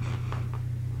seen.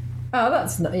 Oh,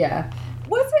 that's not... Yeah.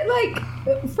 Was it like...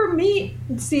 For me...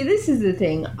 See, this is the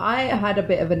thing. I had a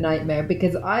bit of a nightmare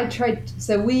because I tried...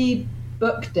 So we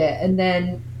booked it and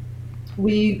then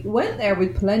we went there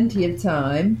with plenty of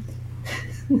time.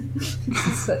 This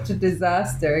is such a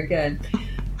disaster again.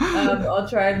 I'll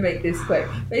try and make this quick.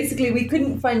 Basically, we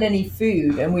couldn't find any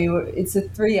food, and it's a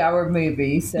 3-hour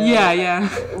movie, so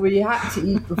we had to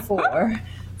eat before.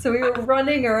 So we were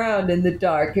running around in the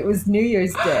dark. It was New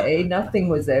Year's Day. Nothing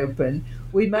was open.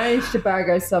 We managed to bag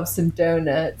ourselves some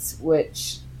donuts,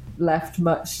 which left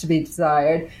much to be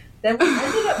desired. Then we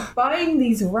ended up buying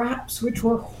these wraps, which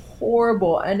were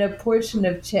horrible, and a portion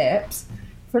of chips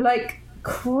for like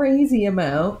crazy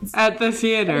amounts. At the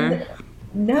theater?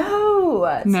 No.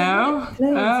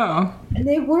 Oh. And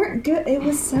they weren't good. It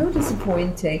was so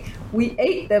disappointing. We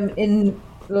ate them in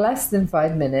less than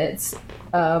 5 minutes.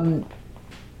 And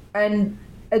then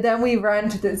we ran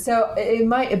to the... So it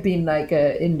might have been like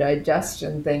a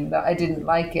indigestion thing that I didn't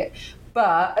like it.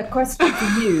 But a question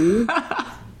for you...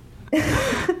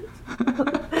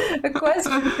 a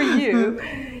question for you.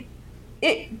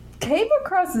 It came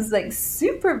across as like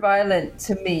super violent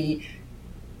to me.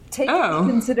 Taking into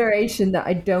consideration that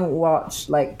I don't watch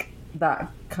like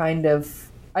that kind of...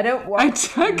 I don't watch...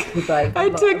 I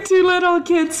took 2 little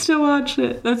kids to watch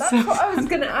it. That's so what I was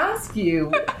going to ask you.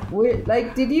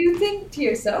 Like, did you think to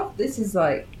yourself, this is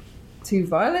like too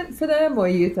violent for them, or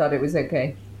you thought it was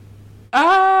okay?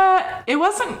 It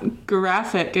wasn't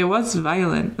graphic. It was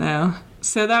violent though.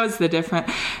 So that was the difference.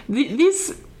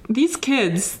 These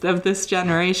kids of this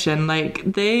generation,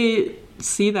 like they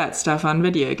see that stuff on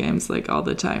video games like all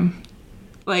the time.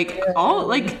 Like all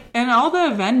like in all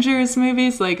the Avengers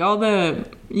movies, like all the,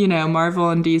 you know, Marvel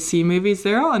and DC movies,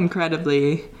 they're all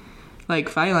incredibly like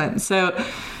violent. So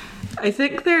I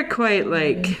think they're quite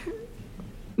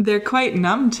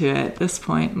numb to it at this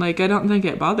point. Like I don't think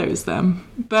it bothers them.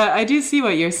 But I do see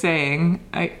what you're saying.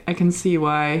 I can see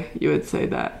why you would say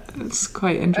that. It's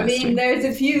quite interesting. I mean, there's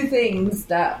a few things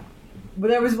that... But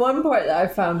there was one part that I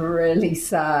found really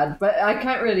sad, but I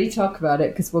can't really talk about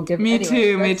it because we'll give... Me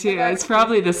too. It's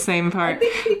probably the same part. I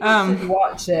think people should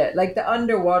watch it. Like, the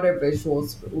underwater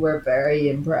visuals were very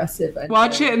impressive.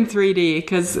 Watch it in 3D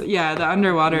because, yeah, the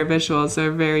underwater visuals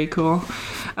are very cool.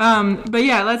 But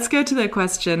yeah, let's go to the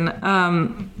question.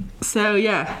 So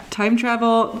yeah, time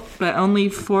travel, but only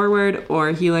forward,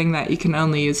 or healing that you can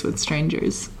only use with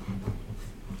strangers.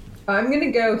 I'm going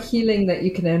to go healing that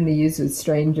you can only use with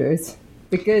strangers,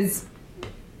 because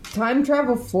time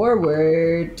travel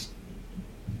forward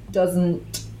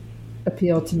doesn't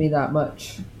appeal to me that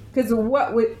much. Because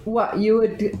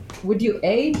would you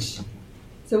age?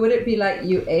 So would it be like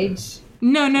you age?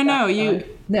 No.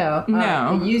 No.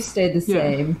 No. You stay the Yeah.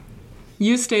 same.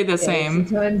 You stay the Okay, same.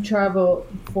 so time travel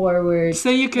forward. So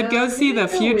you could No, go I'm see gonna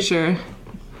the go with- future,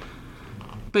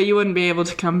 but you wouldn't be able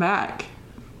to come back.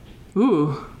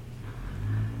 Ooh.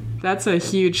 That's a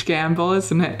huge gamble,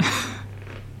 isn't it?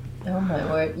 Oh my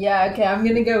word. Yeah, okay, I'm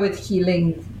gonna go with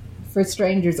healing for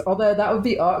strangers. Although that would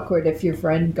be awkward if your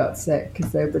friend got sick,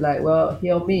 because they'd be like, well,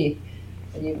 heal me.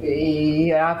 And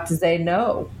you have to say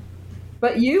no.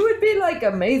 But you would be like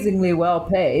amazingly well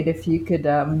paid if you could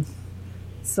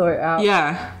sort out.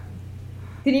 Yeah.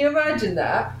 Can you imagine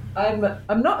that?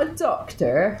 I'm not a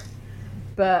doctor,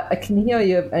 but I can heal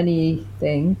you of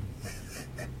anything.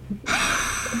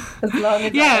 As long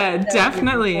as Yeah, I know you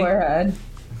definitely. beforehand.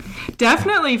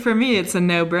 Definitely for me, it's a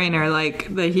no-brainer,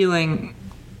 like the healing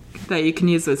that you can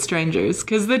use with strangers.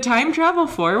 Because the time travel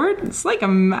forward, it's like a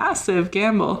massive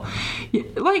gamble.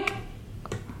 Like,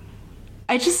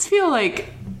 I just feel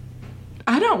like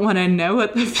I don't want to know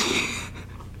what the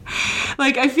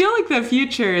like, I feel like the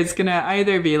future is going to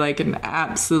either be like an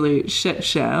absolute shit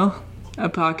show,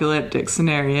 apocalyptic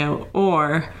scenario,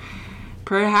 or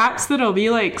perhaps it'll be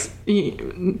like,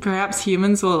 perhaps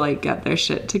humans will like get their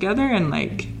shit together and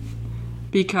like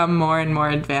become more and more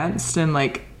advanced and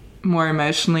like more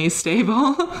emotionally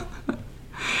stable,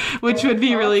 which would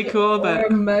be really cool. But Or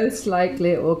most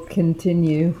likely it will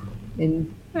continue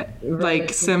in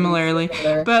like similarly,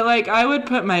 but like I would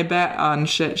put my bet on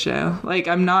shit show. Like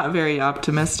I'm not very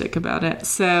optimistic about it,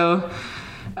 so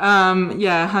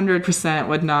yeah, 100%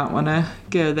 would not want to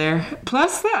go there.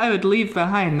 Plus that I would leave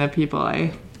behind the people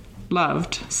I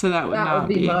loved, so that would That not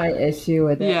would be my issue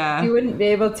with it. Yeah. You wouldn't be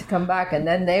able to come back, and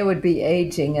then they would be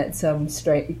aging at some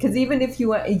straight. Because even if you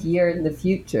went a year in the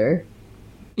future,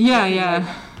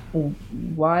 yeah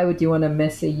why would you want to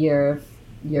miss a year of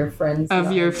your friends'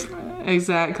 of lives? your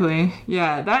exactly.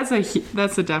 Yeah, that's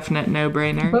a definite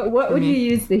no-brainer. But what for would me.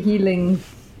 you use the healing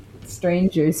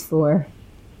strangers for?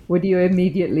 Would you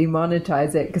immediately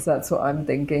monetize it? Because that's what I'm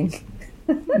thinking.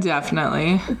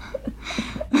 Definitely.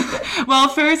 Well,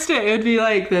 first it would be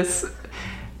like this.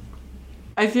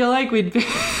 I feel like we'd be.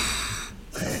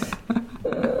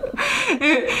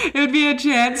 It would be a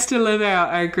chance to live out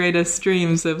our greatest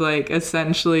dreams of like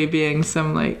essentially being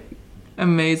some like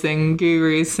amazing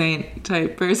guru saint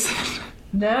type person.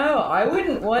 No, I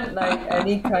wouldn't want like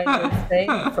any kind of thing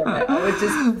from it. I would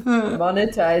just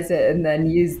monetize it and then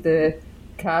use the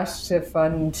cash to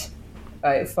fund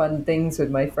things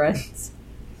with my friends.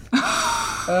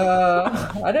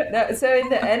 I don't know. So in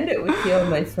the end, it would heal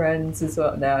my friends as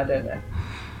well. No, I don't know.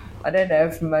 I don't know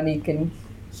if money can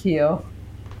heal.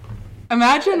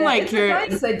 Imagine like it's you're. a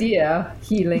nice idea,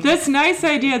 healing. This nice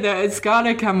idea that it's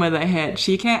gotta come with a hitch.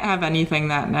 You can't have anything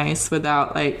that nice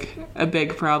without like a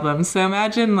big problem. So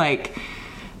imagine like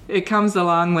it comes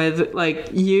along with like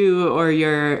you or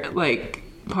your like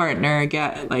partner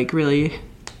get like really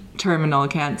terminal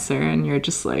cancer and you're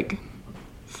just like,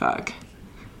 fuck.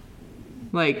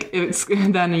 Like it's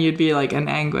then you'd be like in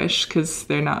anguish because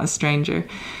they're not a stranger.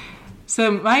 So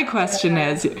my question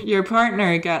is, your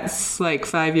partner gets like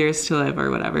 5 years to live or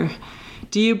whatever.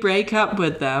 Do you break up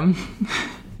with them,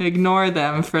 ignore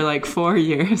them for like 4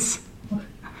 years,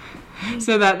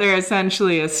 so that they're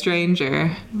essentially a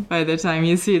stranger by the time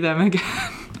you see them again?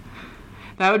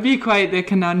 That would be quite the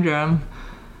conundrum.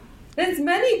 There's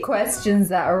many questions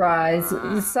that arise,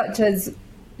 such as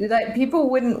like people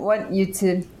wouldn't want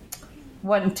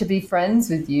to be friends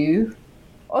with you.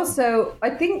 Also, I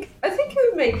think it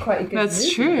would make quite a good That's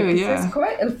movie, true, because yeah. There's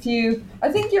quite a few.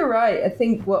 I think you're right. I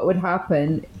think what would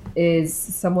happen is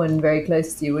someone very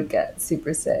close to you would get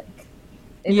super sick.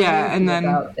 In a Yeah, movie and then-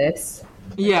 about this.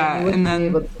 Yeah, You wouldn't and be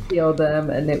able then to heal them,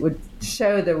 and it would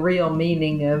show the real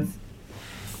meaning of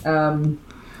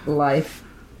life.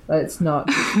 But it's not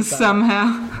just about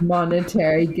somehow.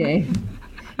 monetary gain.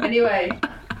 Anyway,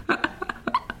 go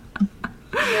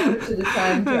to the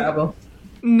time travel.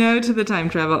 No to the time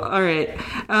travel. All right.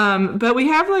 But we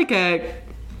have like a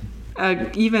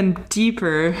even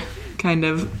deeper kind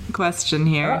of question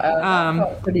here. That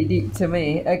felt pretty deep to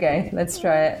me. Okay, let's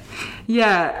try it.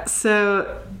 Yeah,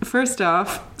 so first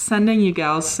off, sending you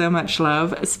gals so much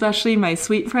love, especially my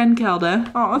sweet friend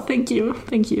Kelda. Oh, thank you.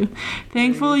 Thank you.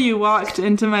 Thankful you walked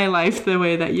into my life the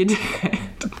way that you did.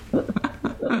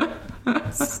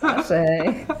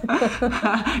 Sashay.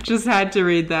 Just had to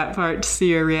read that part to see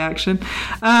your reaction.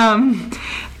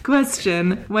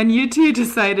 Question: when you two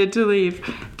decided to leave,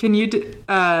 Can you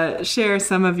share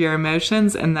some of your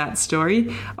emotions in that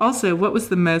story? Also, what was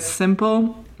the most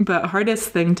simple but hardest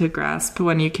thing to grasp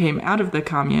when you came out of the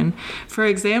commune? For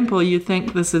example, you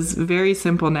think this is very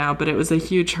simple now, but it was a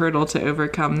huge hurdle to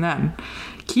overcome then.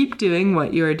 Keep doing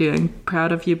what you are doing.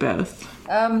 Proud of you both.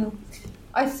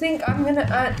 I think I'm going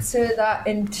to answer that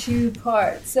in two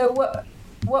parts. So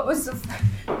what was the...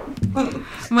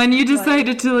 When you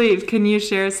decided to leave, can you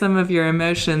share some of your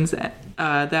emotions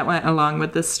that went along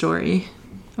with the story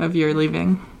of your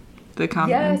leaving the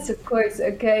commune? Yes, of course.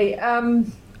 Okay.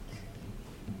 When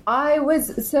I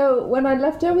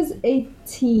left, I was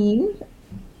 18.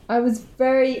 I was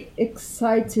very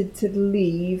excited to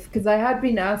leave because I had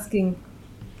been asking.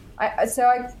 I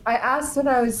asked when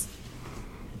I was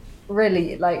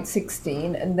really like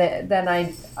 16, and then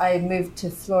I moved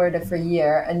to Florida for a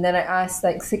year, and then I asked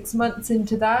like 6 months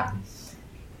into that,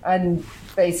 and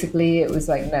basically it was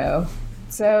like no.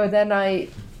 So then I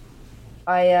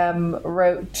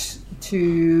wrote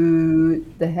to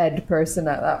the head person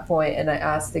at that point, and I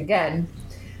asked again,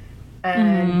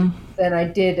 and then I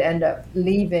did end up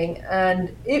leaving.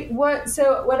 And it was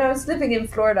so when I was living in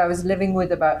Florida, I was living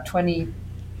with about 20,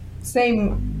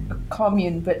 same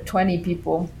commune but 20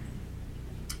 people.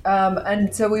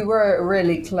 And so we were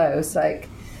really close. Like,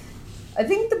 I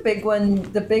think the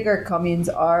bigger communes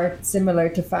are similar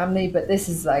to family, but this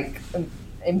is like an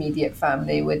immediate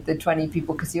family with the 20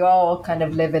 people because you all kind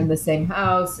of live in the same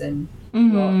house and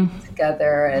go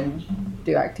together and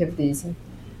do activities and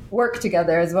work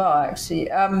together as well, actually.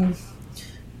 But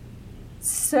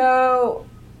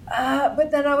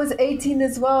then I was 18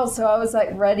 as well, so I was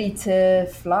like ready to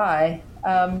fly. So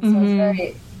I was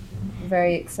very,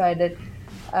 very excited.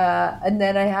 And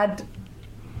then I had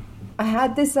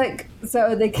this like,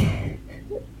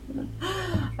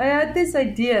 I had this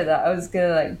idea that I was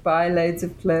gonna like buy loads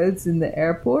of clothes in the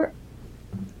airport,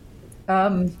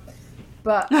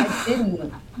 but I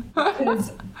didn't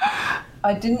because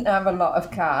I didn't have a lot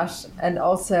of cash, and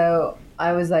also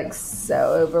I was like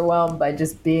so overwhelmed by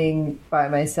just being by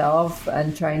myself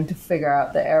and trying to figure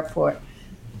out the airport.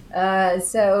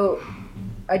 So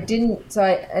I didn't. So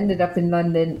I ended up in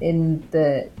London in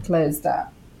the clothes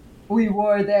that we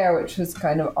wore there, which was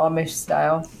kind of Amish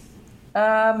style.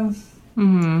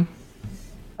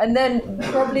 And then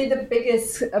probably the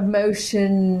biggest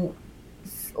emotion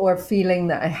or feeling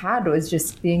that I had was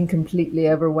just being completely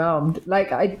overwhelmed.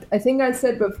 Like I think I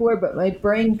said before, but my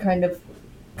brain kind of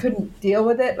couldn't deal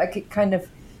with it. Like it kind of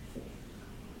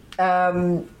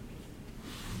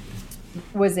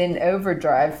was in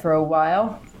overdrive for a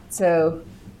while. So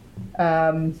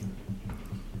I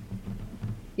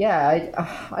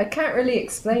can't really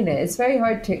explain it. It's very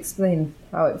hard to explain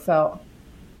how it felt.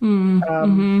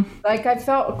 Like I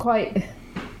felt quite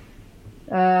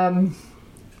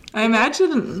I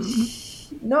imagine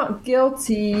not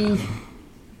guilty.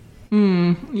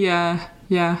 Yeah.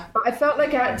 But I felt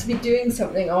like I had to be doing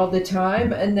something all the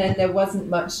time, and then there wasn't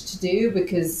much to do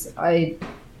because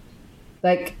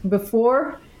like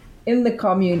before in the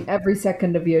commune, every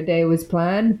second of your day was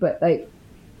planned, but like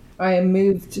I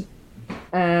moved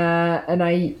and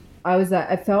I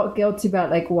felt guilty about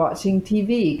like watching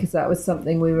TV because that was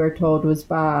something we were told was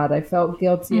bad. I felt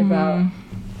guilty about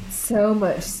so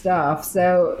much stuff.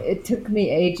 So it took me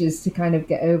ages to kind of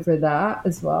get over that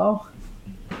as well.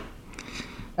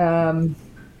 I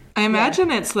imagine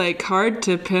it's like hard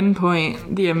to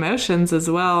pinpoint the emotions as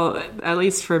well, at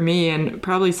least for me, and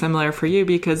probably similar for you,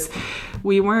 because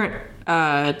we weren't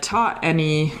taught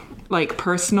any like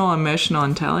personal emotional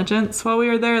intelligence while we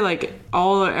were there. Like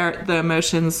all the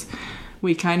emotions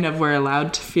we kind of were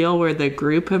allowed to feel were the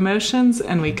group emotions,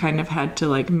 and we kind of had to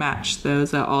like match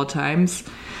those at all times.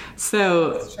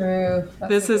 So That's true.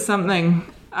 This is something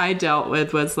I dealt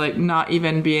with, was like not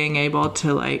even being able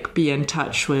to like be in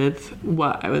touch with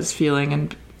what I was feeling,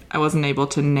 and I wasn't able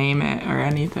to name it or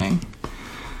anything.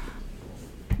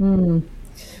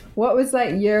 What was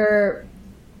like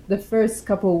the first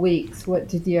couple weeks? What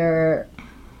did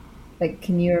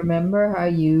can you remember how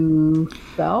you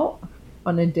felt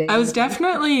on a day? I was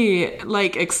definitely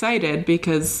like excited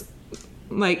because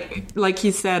like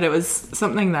you said, it was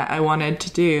something that I wanted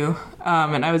to do.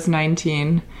 And I was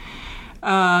 19.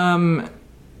 And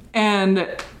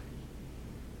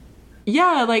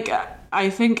yeah, like I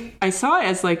think I saw it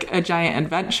as like a giant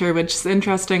adventure, which is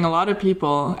interesting. A lot of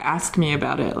people ask me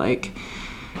about it, like,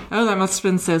 oh, that must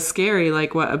have been so scary.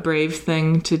 Like, what a brave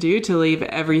thing to do, to leave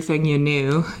everything you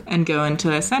knew and go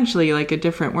into essentially like a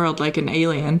different world, like an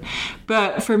alien.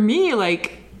 But for me,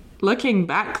 like looking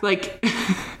back,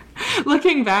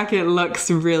 it looks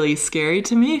really scary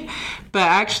to me. But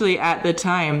actually at the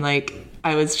time, like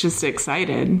I was just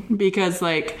excited because,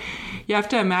 like, you have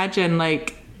to imagine,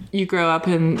 like, you grow up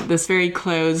in this very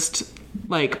closed,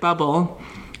 like, bubble,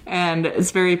 and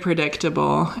it's very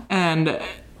predictable. And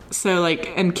so,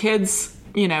 like, and kids,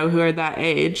 you know, who are that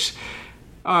age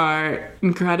are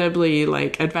incredibly,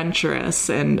 like, adventurous,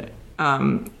 and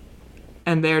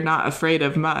they're not afraid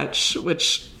of much,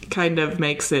 which kind of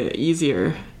makes it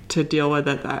easier to deal with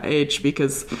at that age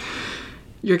because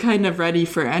you're kind of ready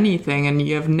for anything and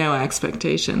you have no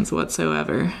expectations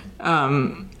whatsoever.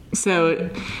 So,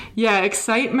 yeah,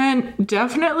 excitement,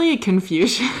 definitely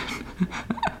confusion.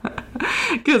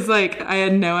 Because, like, I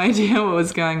had no idea what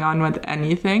was going on with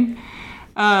anything.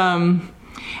 And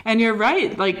you're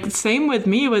right. Like, same with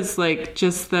me was, like,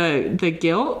 just the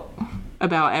guilt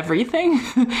about everything.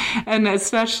 And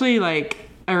especially, like,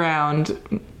 around,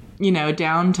 you know,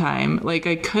 downtime. Like,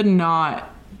 I could not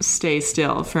stay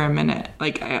still for a minute.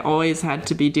 Like, I always had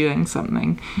to be doing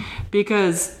something.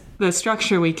 Because the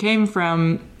structure we came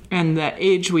from and the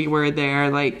age we were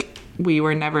there, like, we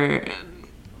were never,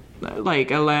 like,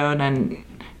 alone and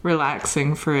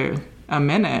relaxing for a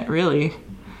minute, really.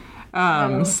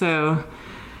 So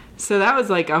that was,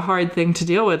 like, a hard thing to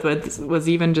deal with, was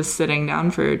even just sitting down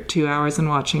for 2 hours and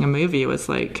watching a movie was,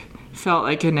 like, felt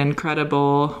like an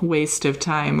incredible waste of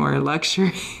time or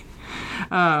luxury.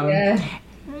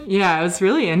 Yeah, it was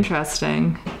really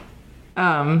interesting.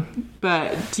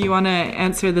 But do you want to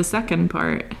answer the second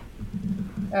part?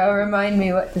 Remind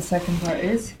me what the second part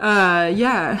is.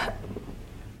 Yeah.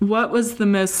 What was the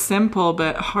most simple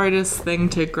but hardest thing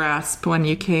to grasp when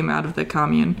you came out of the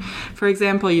commune? For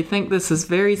example, you think this is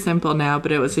very simple now,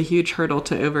 but it was a huge hurdle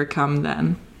to overcome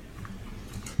then.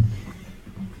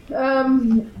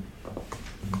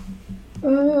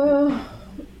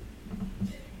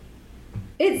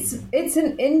 It's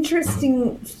an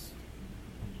interesting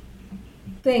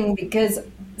thing because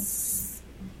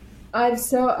I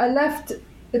left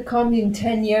the commune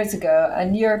 10 years ago,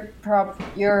 and you're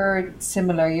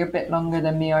similar. You're a bit longer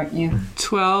than me, aren't you?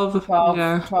 12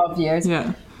 years.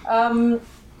 Yeah. And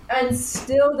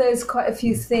still there's quite a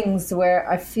few things where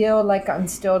I feel like I'm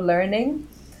still learning.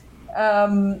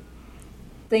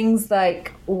 Things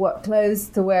like what clothes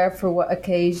to wear for what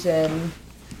occasion.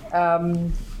 I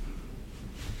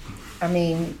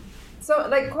mean, so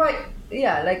like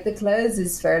like the clothes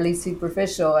is fairly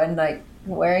superficial, and like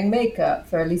wearing makeup,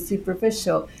 fairly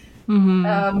superficial.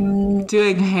 Mm-hmm.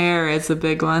 Doing hair is a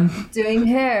big one. Doing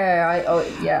hair,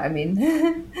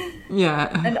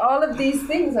 yeah. And all of these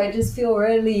things, I just feel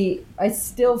I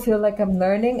still feel like I'm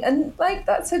learning, and like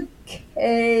that's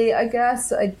okay, I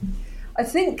guess. I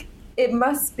think it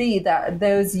must be that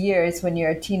those years when you're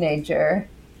a teenager,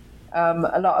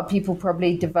 a lot of people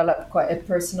probably develop quite a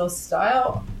personal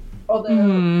style,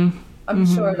 although I'm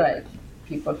sure like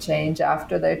people change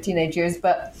after their teenage years,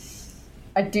 but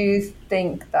I do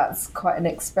think that's quite an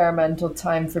experimental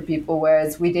time for people,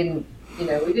 whereas we didn't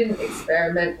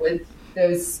experiment with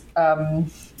those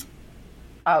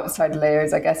outside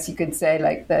layers, I guess you could say,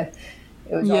 like it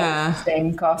was all the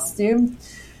same costume.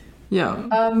 Yeah.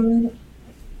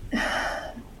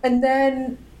 And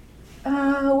then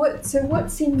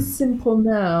what seems simple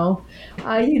now?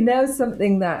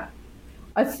 Something that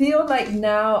I feel like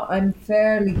now I'm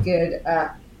fairly good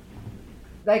at.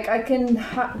 Like, I can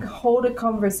hold a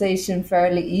conversation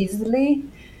fairly easily.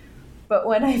 But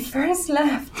when I first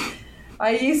left,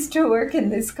 I used to work in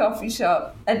this coffee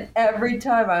shop. And every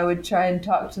time I would try and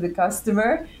talk to the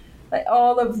customer, like,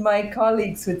 all of my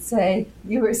colleagues would say,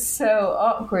 "You were so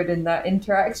awkward in that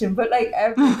interaction." But, like,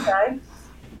 every time.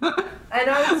 And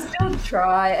I would still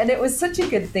try. And it was such a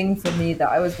good thing for me that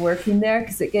I was working there,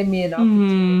 because it gave me an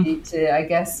opportunity to, I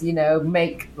guess,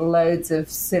 make loads of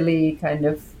silly kind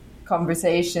of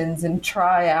conversations and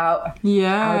try out how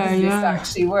does this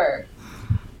actually work.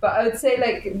 But I would say,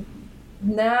 like,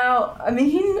 now, I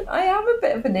mean, I am a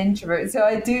bit of an introvert, so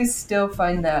I do still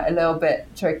find that a little bit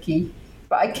tricky,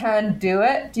 but I can do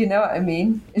it. Do you know what I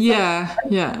mean?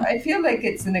 I feel like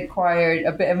it's a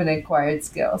bit of an acquired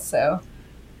skill, so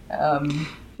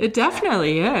it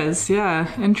definitely is.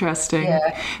 Interesting.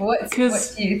 What do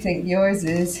you think yours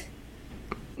is?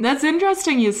 That's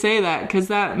interesting you say that, because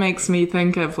that makes me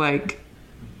think of, like,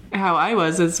 how I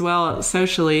was as well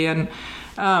socially. And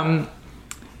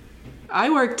I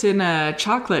worked in a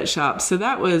chocolate shop, so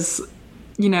that was,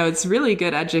 it's really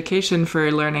good education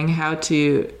for learning how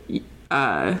to,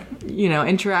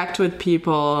 interact with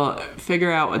people,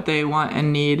 figure out what they want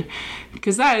and need,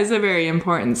 because that is a very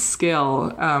important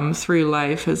skill through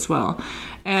life as well.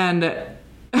 And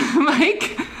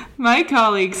my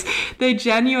colleagues, they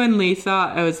genuinely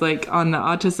thought I was, like, on the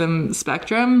autism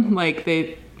spectrum. Like,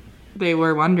 they they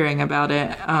were wondering about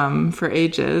it for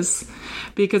ages,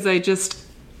 because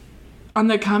on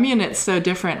the commune, it's so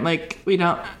different. Like, we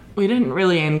didn't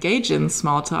really engage in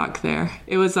small talk there.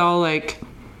 It was all like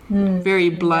very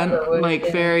blunt,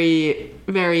 like very,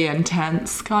 very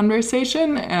intense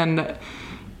conversation, and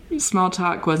small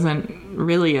talk wasn't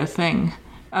really a thing.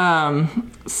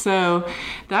 So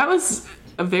that was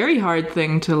a very hard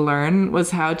thing to learn,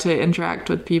 was how to interact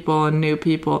with people and new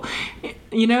people.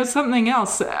 You know, something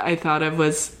else I thought of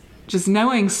was just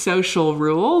knowing social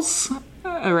rules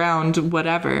around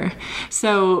whatever.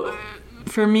 So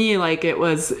for me, like,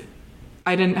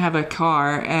 I didn't have a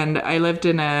car, and I lived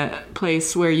in a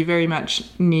place where you very much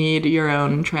need your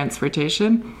own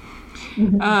transportation.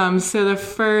 Mm-hmm. So the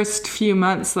first few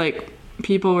months, like,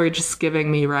 people were just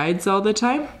giving me rides all the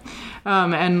time.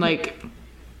 And like,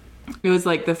 it was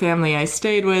like the family I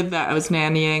stayed with that I was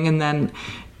nannying, and then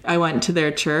I went to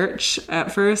their church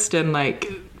at first, and like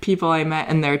people I met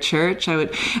in their church,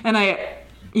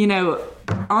 you know,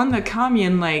 on the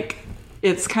commune, like,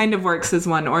 it's kind of works as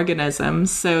one organism.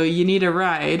 So you need a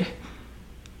ride,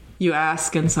 you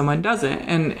ask, and someone does it.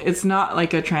 And it's not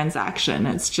like a transaction.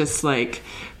 It's just like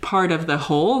part of the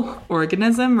whole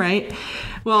organism, right?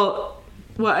 Well,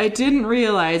 what I didn't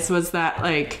realize was that,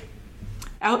 like,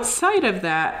 outside of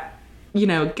that, you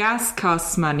know, gas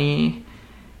costs money.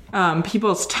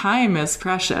 People's time is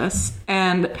precious.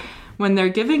 And when they're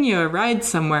giving you a ride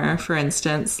somewhere, for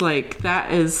instance, like,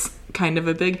 that is kind of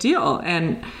a big deal.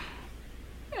 And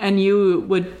you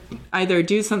would either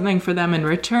do something for them in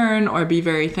return or be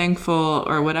very thankful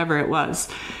or whatever it was.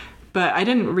 But I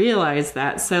didn't realize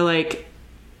that. So, like,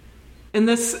 and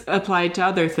this applied to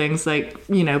other things, like,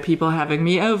 you know, people having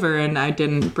me over and I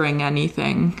didn't bring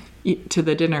anything to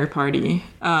the dinner party.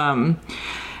 And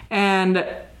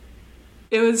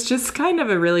it was just kind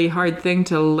of a really hard thing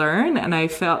to learn. And I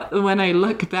felt, when I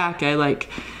look back, I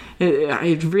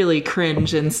really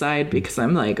cringe inside, because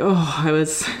I'm like, oh, I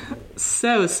was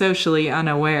so socially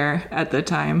unaware at the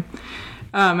time.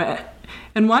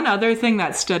 And one other thing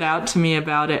that stood out to me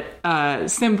about it,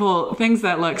 simple things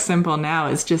that look simple now,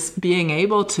 is just being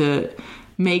able to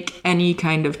make any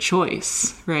kind of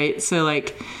choice, right? So,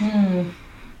 like,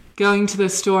 going to the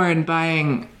store and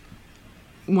buying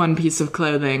one piece of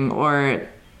clothing, or,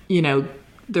 you know,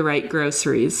 the right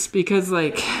groceries, because,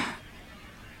 like,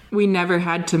 we never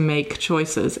had to make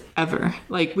choices ever.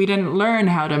 Like, we didn't learn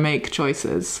how to make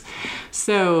choices.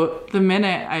 So the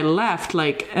minute I left,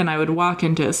 like, and I would walk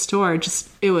into a store,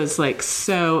 it was like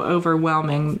so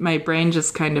overwhelming. My brain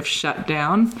just kind of shut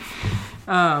down.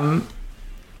 And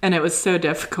it was so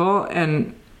difficult.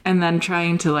 And then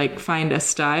trying to, like, find a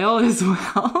style as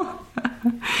well.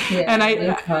 Yeah, and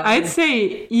I'd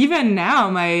say even now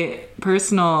my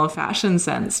personal fashion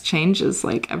sense changes,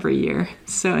 like, every year.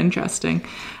 It's so interesting.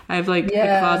 I have, like,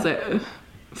 a closet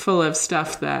full of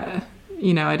stuff that,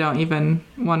 you know, I don't even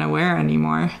want to wear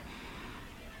anymore.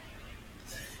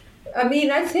 I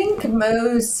mean, I think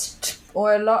most,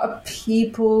 or a lot of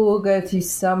people, go through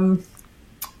some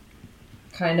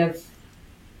kind of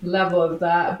level of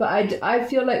that, but I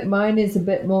feel like mine is a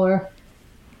bit more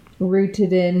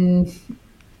rooted in,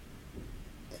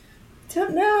 I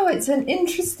don't know, it's an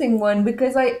interesting one,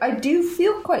 because I do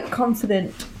feel quite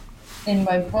confident in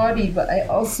my body, but I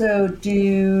also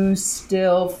do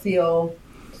still feel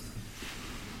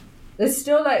there's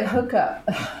still, like,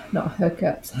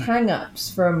 hang-ups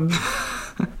from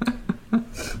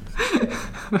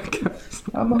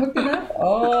I'm hooking up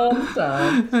all the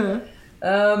time.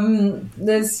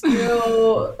 There's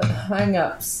still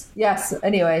hang-ups. Yes,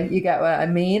 anyway, you get what I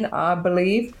mean, I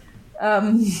believe.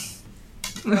 From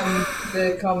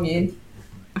the commune.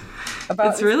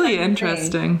 It's really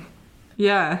interesting.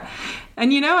 Yeah.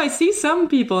 And, you know, I see some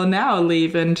people now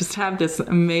leave and just have this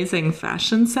amazing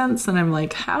fashion sense, and I'm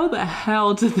like, how the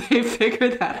hell did they figure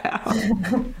that out?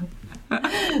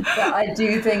 But I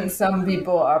do think some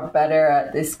people are better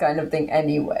at this kind of thing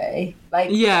anyway.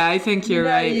 Like, yeah, I think you're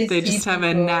right. They just have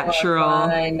a natural.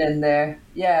 And they're,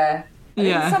 I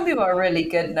think some people are really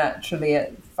good naturally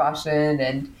at fashion,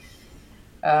 and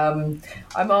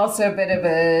I'm also a bit of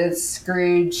a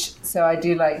Scrooge, so I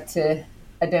do like to.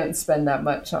 I don't spend that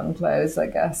much on clothes, I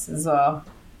guess, as well.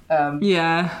 Which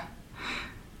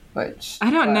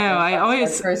I don't know. I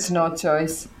always personal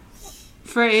choice.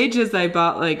 For ages, I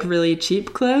bought, like, really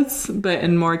cheap clothes, but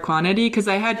in more quantity, because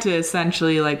I had to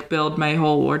essentially, like, build my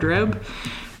whole wardrobe.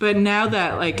 But now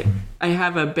that, like, I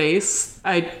have a base,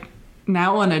 I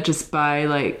now want to just buy,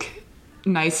 like,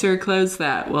 nicer clothes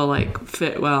that will, like,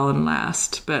 fit well and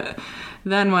last. But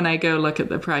then when I go look at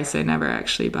the price, I never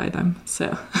actually buy them.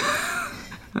 So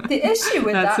the issue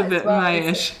with that's that a bit well my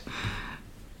issue.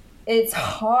 It's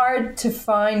hard to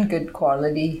find good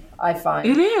quality, I find.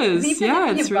 It is. Even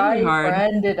Yeah, if it's you really buy hard.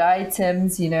 branded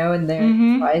items, and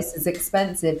they're twice as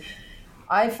expensive.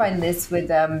 I find this with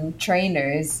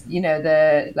trainers,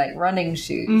 the like running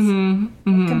shoes. You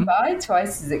can buy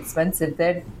twice as expensive.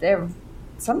 They're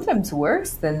sometimes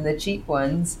worse than the cheap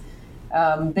ones.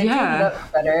 They do look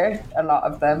better, a lot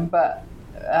of them, but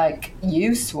like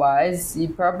use-wise, you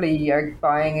probably are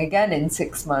buying again in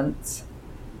 6 months.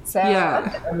 So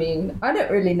I don't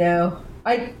really know.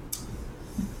 I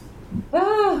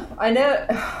know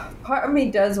part of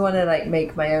me does want to like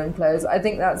make my own clothes. I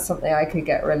think that's something I could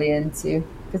get really into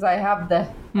because I have the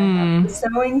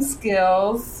sewing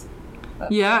skills.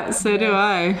 So do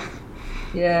I.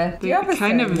 Yeah. Do you have a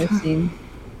sewing machine?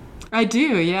 I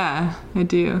do, yeah. I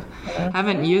do.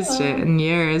 Haven't used it in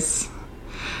years.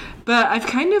 But I've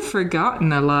kind of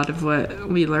forgotten a lot of what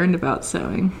we learned about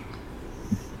sewing.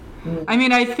 I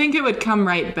mean, I think it would come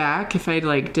right back if I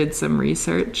like did some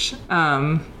research.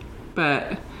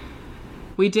 But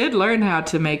we did learn how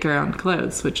to make our own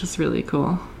clothes, which is really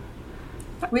cool.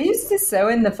 We used to sew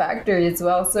in the factory as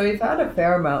well, so we've had a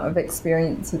fair amount of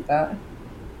experience with that.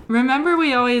 Remember,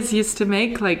 we always used to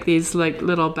make like these like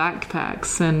little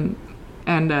backpacks and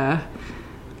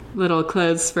little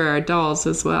clothes for our dolls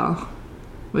as well,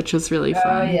 which was really fun.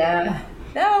 Oh yeah.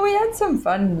 No, we had some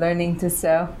fun learning to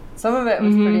sew. Some of it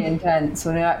was pretty intense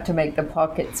when we had to make the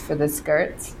pockets for the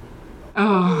skirts.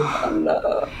 Oh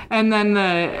no. And then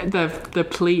the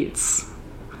pleats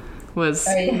was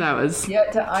that was you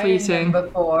had to iron pleating. them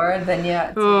before, then you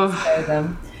had to sew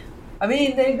them. I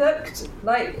mean, they looked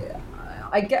like,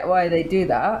 I get why they do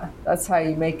that. That's how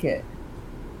you make it.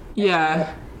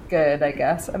 Yeah. Good, I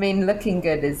guess. I mean, looking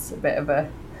good is a bit of a.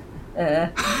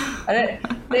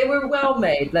 They were well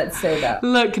made. Let's say that.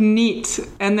 Look neat,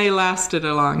 and they lasted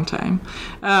a long time.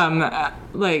 They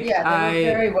were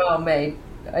very well made.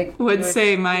 I would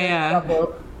say my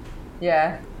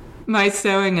my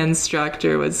sewing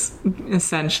instructor was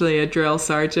essentially a drill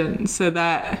sergeant, so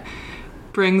that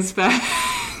brings back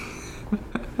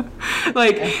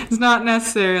like it's not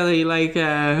necessarily like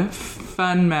a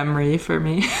fun memory for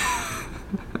me.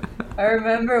 I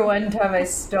remember one time I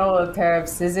stole a pair of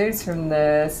scissors from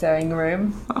the sewing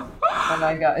room and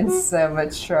I got in so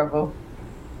much trouble.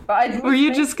 But were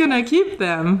you just gonna keep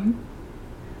them?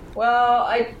 Well,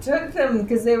 I took them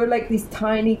because they were like these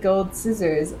tiny gold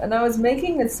scissors, and I was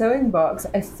making a sewing box,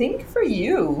 I think for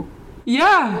you.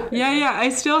 Yeah, I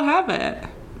still have it.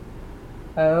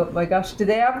 Oh my gosh, do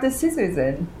they have the scissors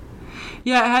in?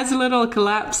 Yeah, it has little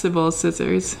collapsible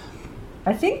scissors.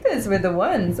 I think those were the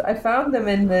ones. I found them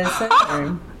in the sewing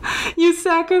room. You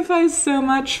sacrificed so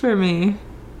much for me.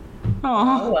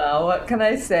 Oh, well, what can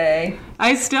I say?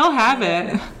 I still have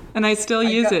it, and I still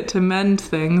use it to mend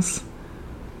things.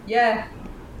 Yeah.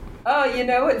 Oh,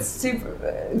 what's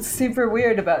super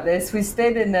weird about this? We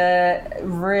stayed in a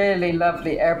really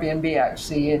lovely Airbnb,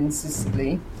 actually, in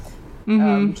Sicily.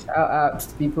 Shout out to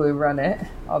the people who run it,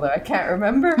 although I can't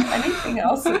remember anything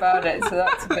else about it, so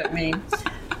that's a bit mean.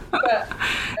 But,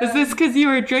 is this because you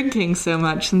were drinking so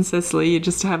much in Sicily you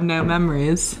just have no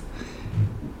memories?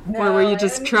 No, or were you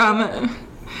just trauma?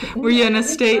 Were you in a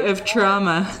state of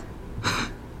trauma?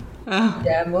 Oh.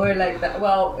 Yeah, more like that.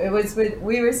 Well,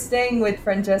 we were staying with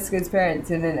Francesca's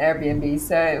parents in an Airbnb,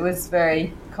 so it was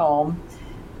very calm.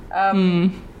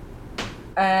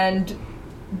 And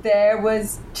there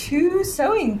was 2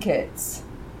 sewing kits.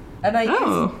 And I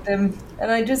used them,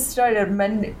 and I just started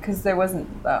mending, because there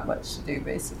wasn't that much to do,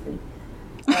 basically.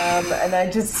 And I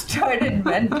just started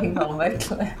mending all my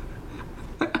clothes.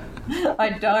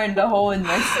 I darned a hole in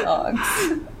my socks.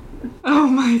 Oh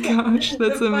my gosh,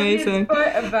 that's amazing. The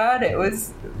funniest part about it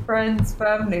was friends'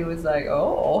 family was like,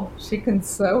 oh, she can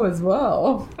sew as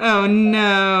well. Oh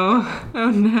no.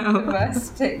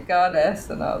 Domestic goddess.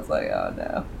 And I was like, oh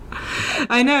no.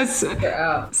 I know.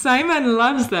 Simon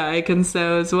loves that I can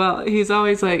sew as well. He's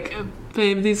always like,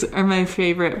 babe, these are my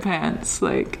favorite pants.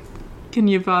 Like, can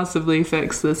you possibly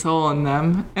fix this hole in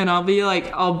them? And I'll be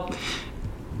like,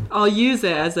 I'll use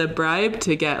it as a bribe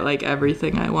to get like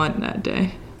everything I want that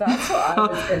day. That's what I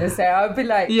was gonna say. I would be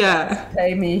like, yeah,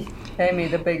 pay me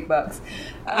the big bucks.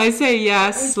 I say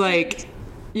yes, like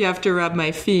you have to rub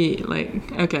my feet.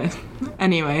 Like, okay.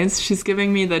 Anyways, she's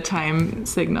giving me the time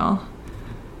signal.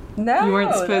 No, you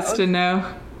weren't supposed to know.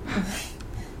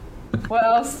 What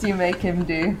else do you make him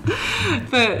do?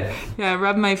 But yeah,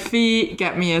 rub my feet,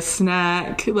 get me a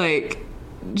snack, like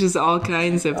just all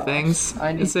kinds of things.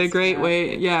 It's a great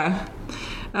way. Yeah.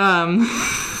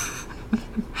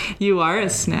 You are a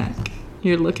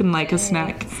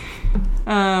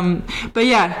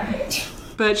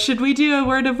But should we do a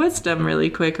word of wisdom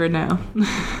really quick or no?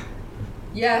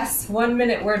 Yes, 1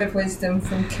 minute word of wisdom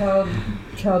from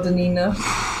Caldanina.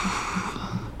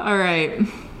 All right,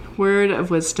 word of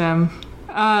wisdom.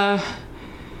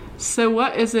 So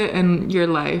what is it in your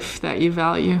life that you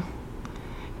value?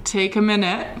 Take a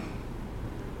minute,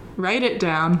 write it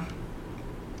down,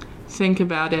 think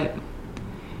about it,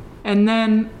 and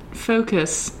then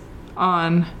focus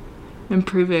on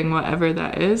improving whatever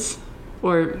that is,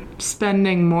 or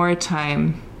spending more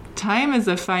time. Time is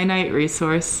a finite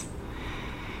resource.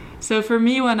 So for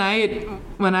me, when I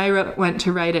went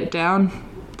to write it down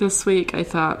this week, I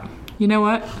thought, you know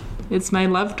what? It's my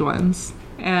loved ones,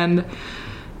 and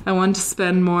I want to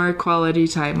spend more quality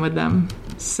time with them.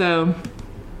 So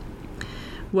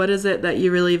what is it that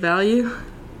you really value?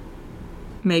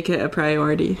 Make it a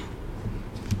priority.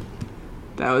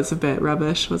 That was a bit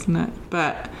rubbish, wasn't it?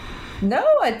 But no,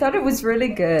 I thought it was really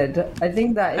good. I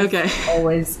think that is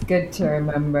always good to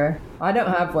remember. I don't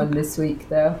have one this week,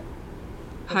 though.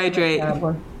 Hydrate.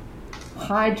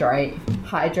 Hydrate.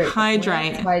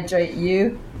 Hydrate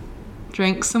you.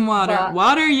 Drink some water.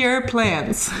 Water your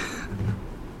plants.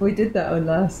 We did that one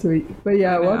last week. But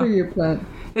yeah, water your plant.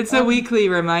 It's a weekly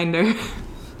reminder.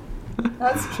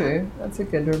 That's true. That's a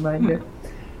good reminder.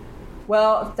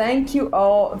 Well, thank you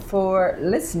all for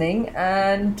listening,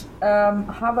 and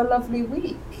have a lovely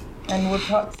week. And we'll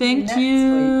talk to you next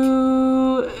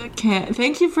week.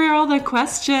 Thank you for all the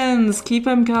questions. Keep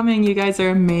them coming. You guys are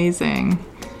amazing.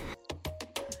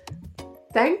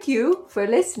 Thank you for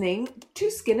listening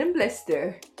to Skin and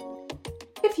Blister.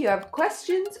 If you have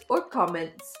questions or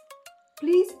comments,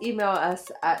 please email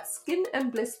us at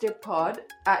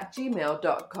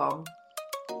skinandblisterpod@gmail.com.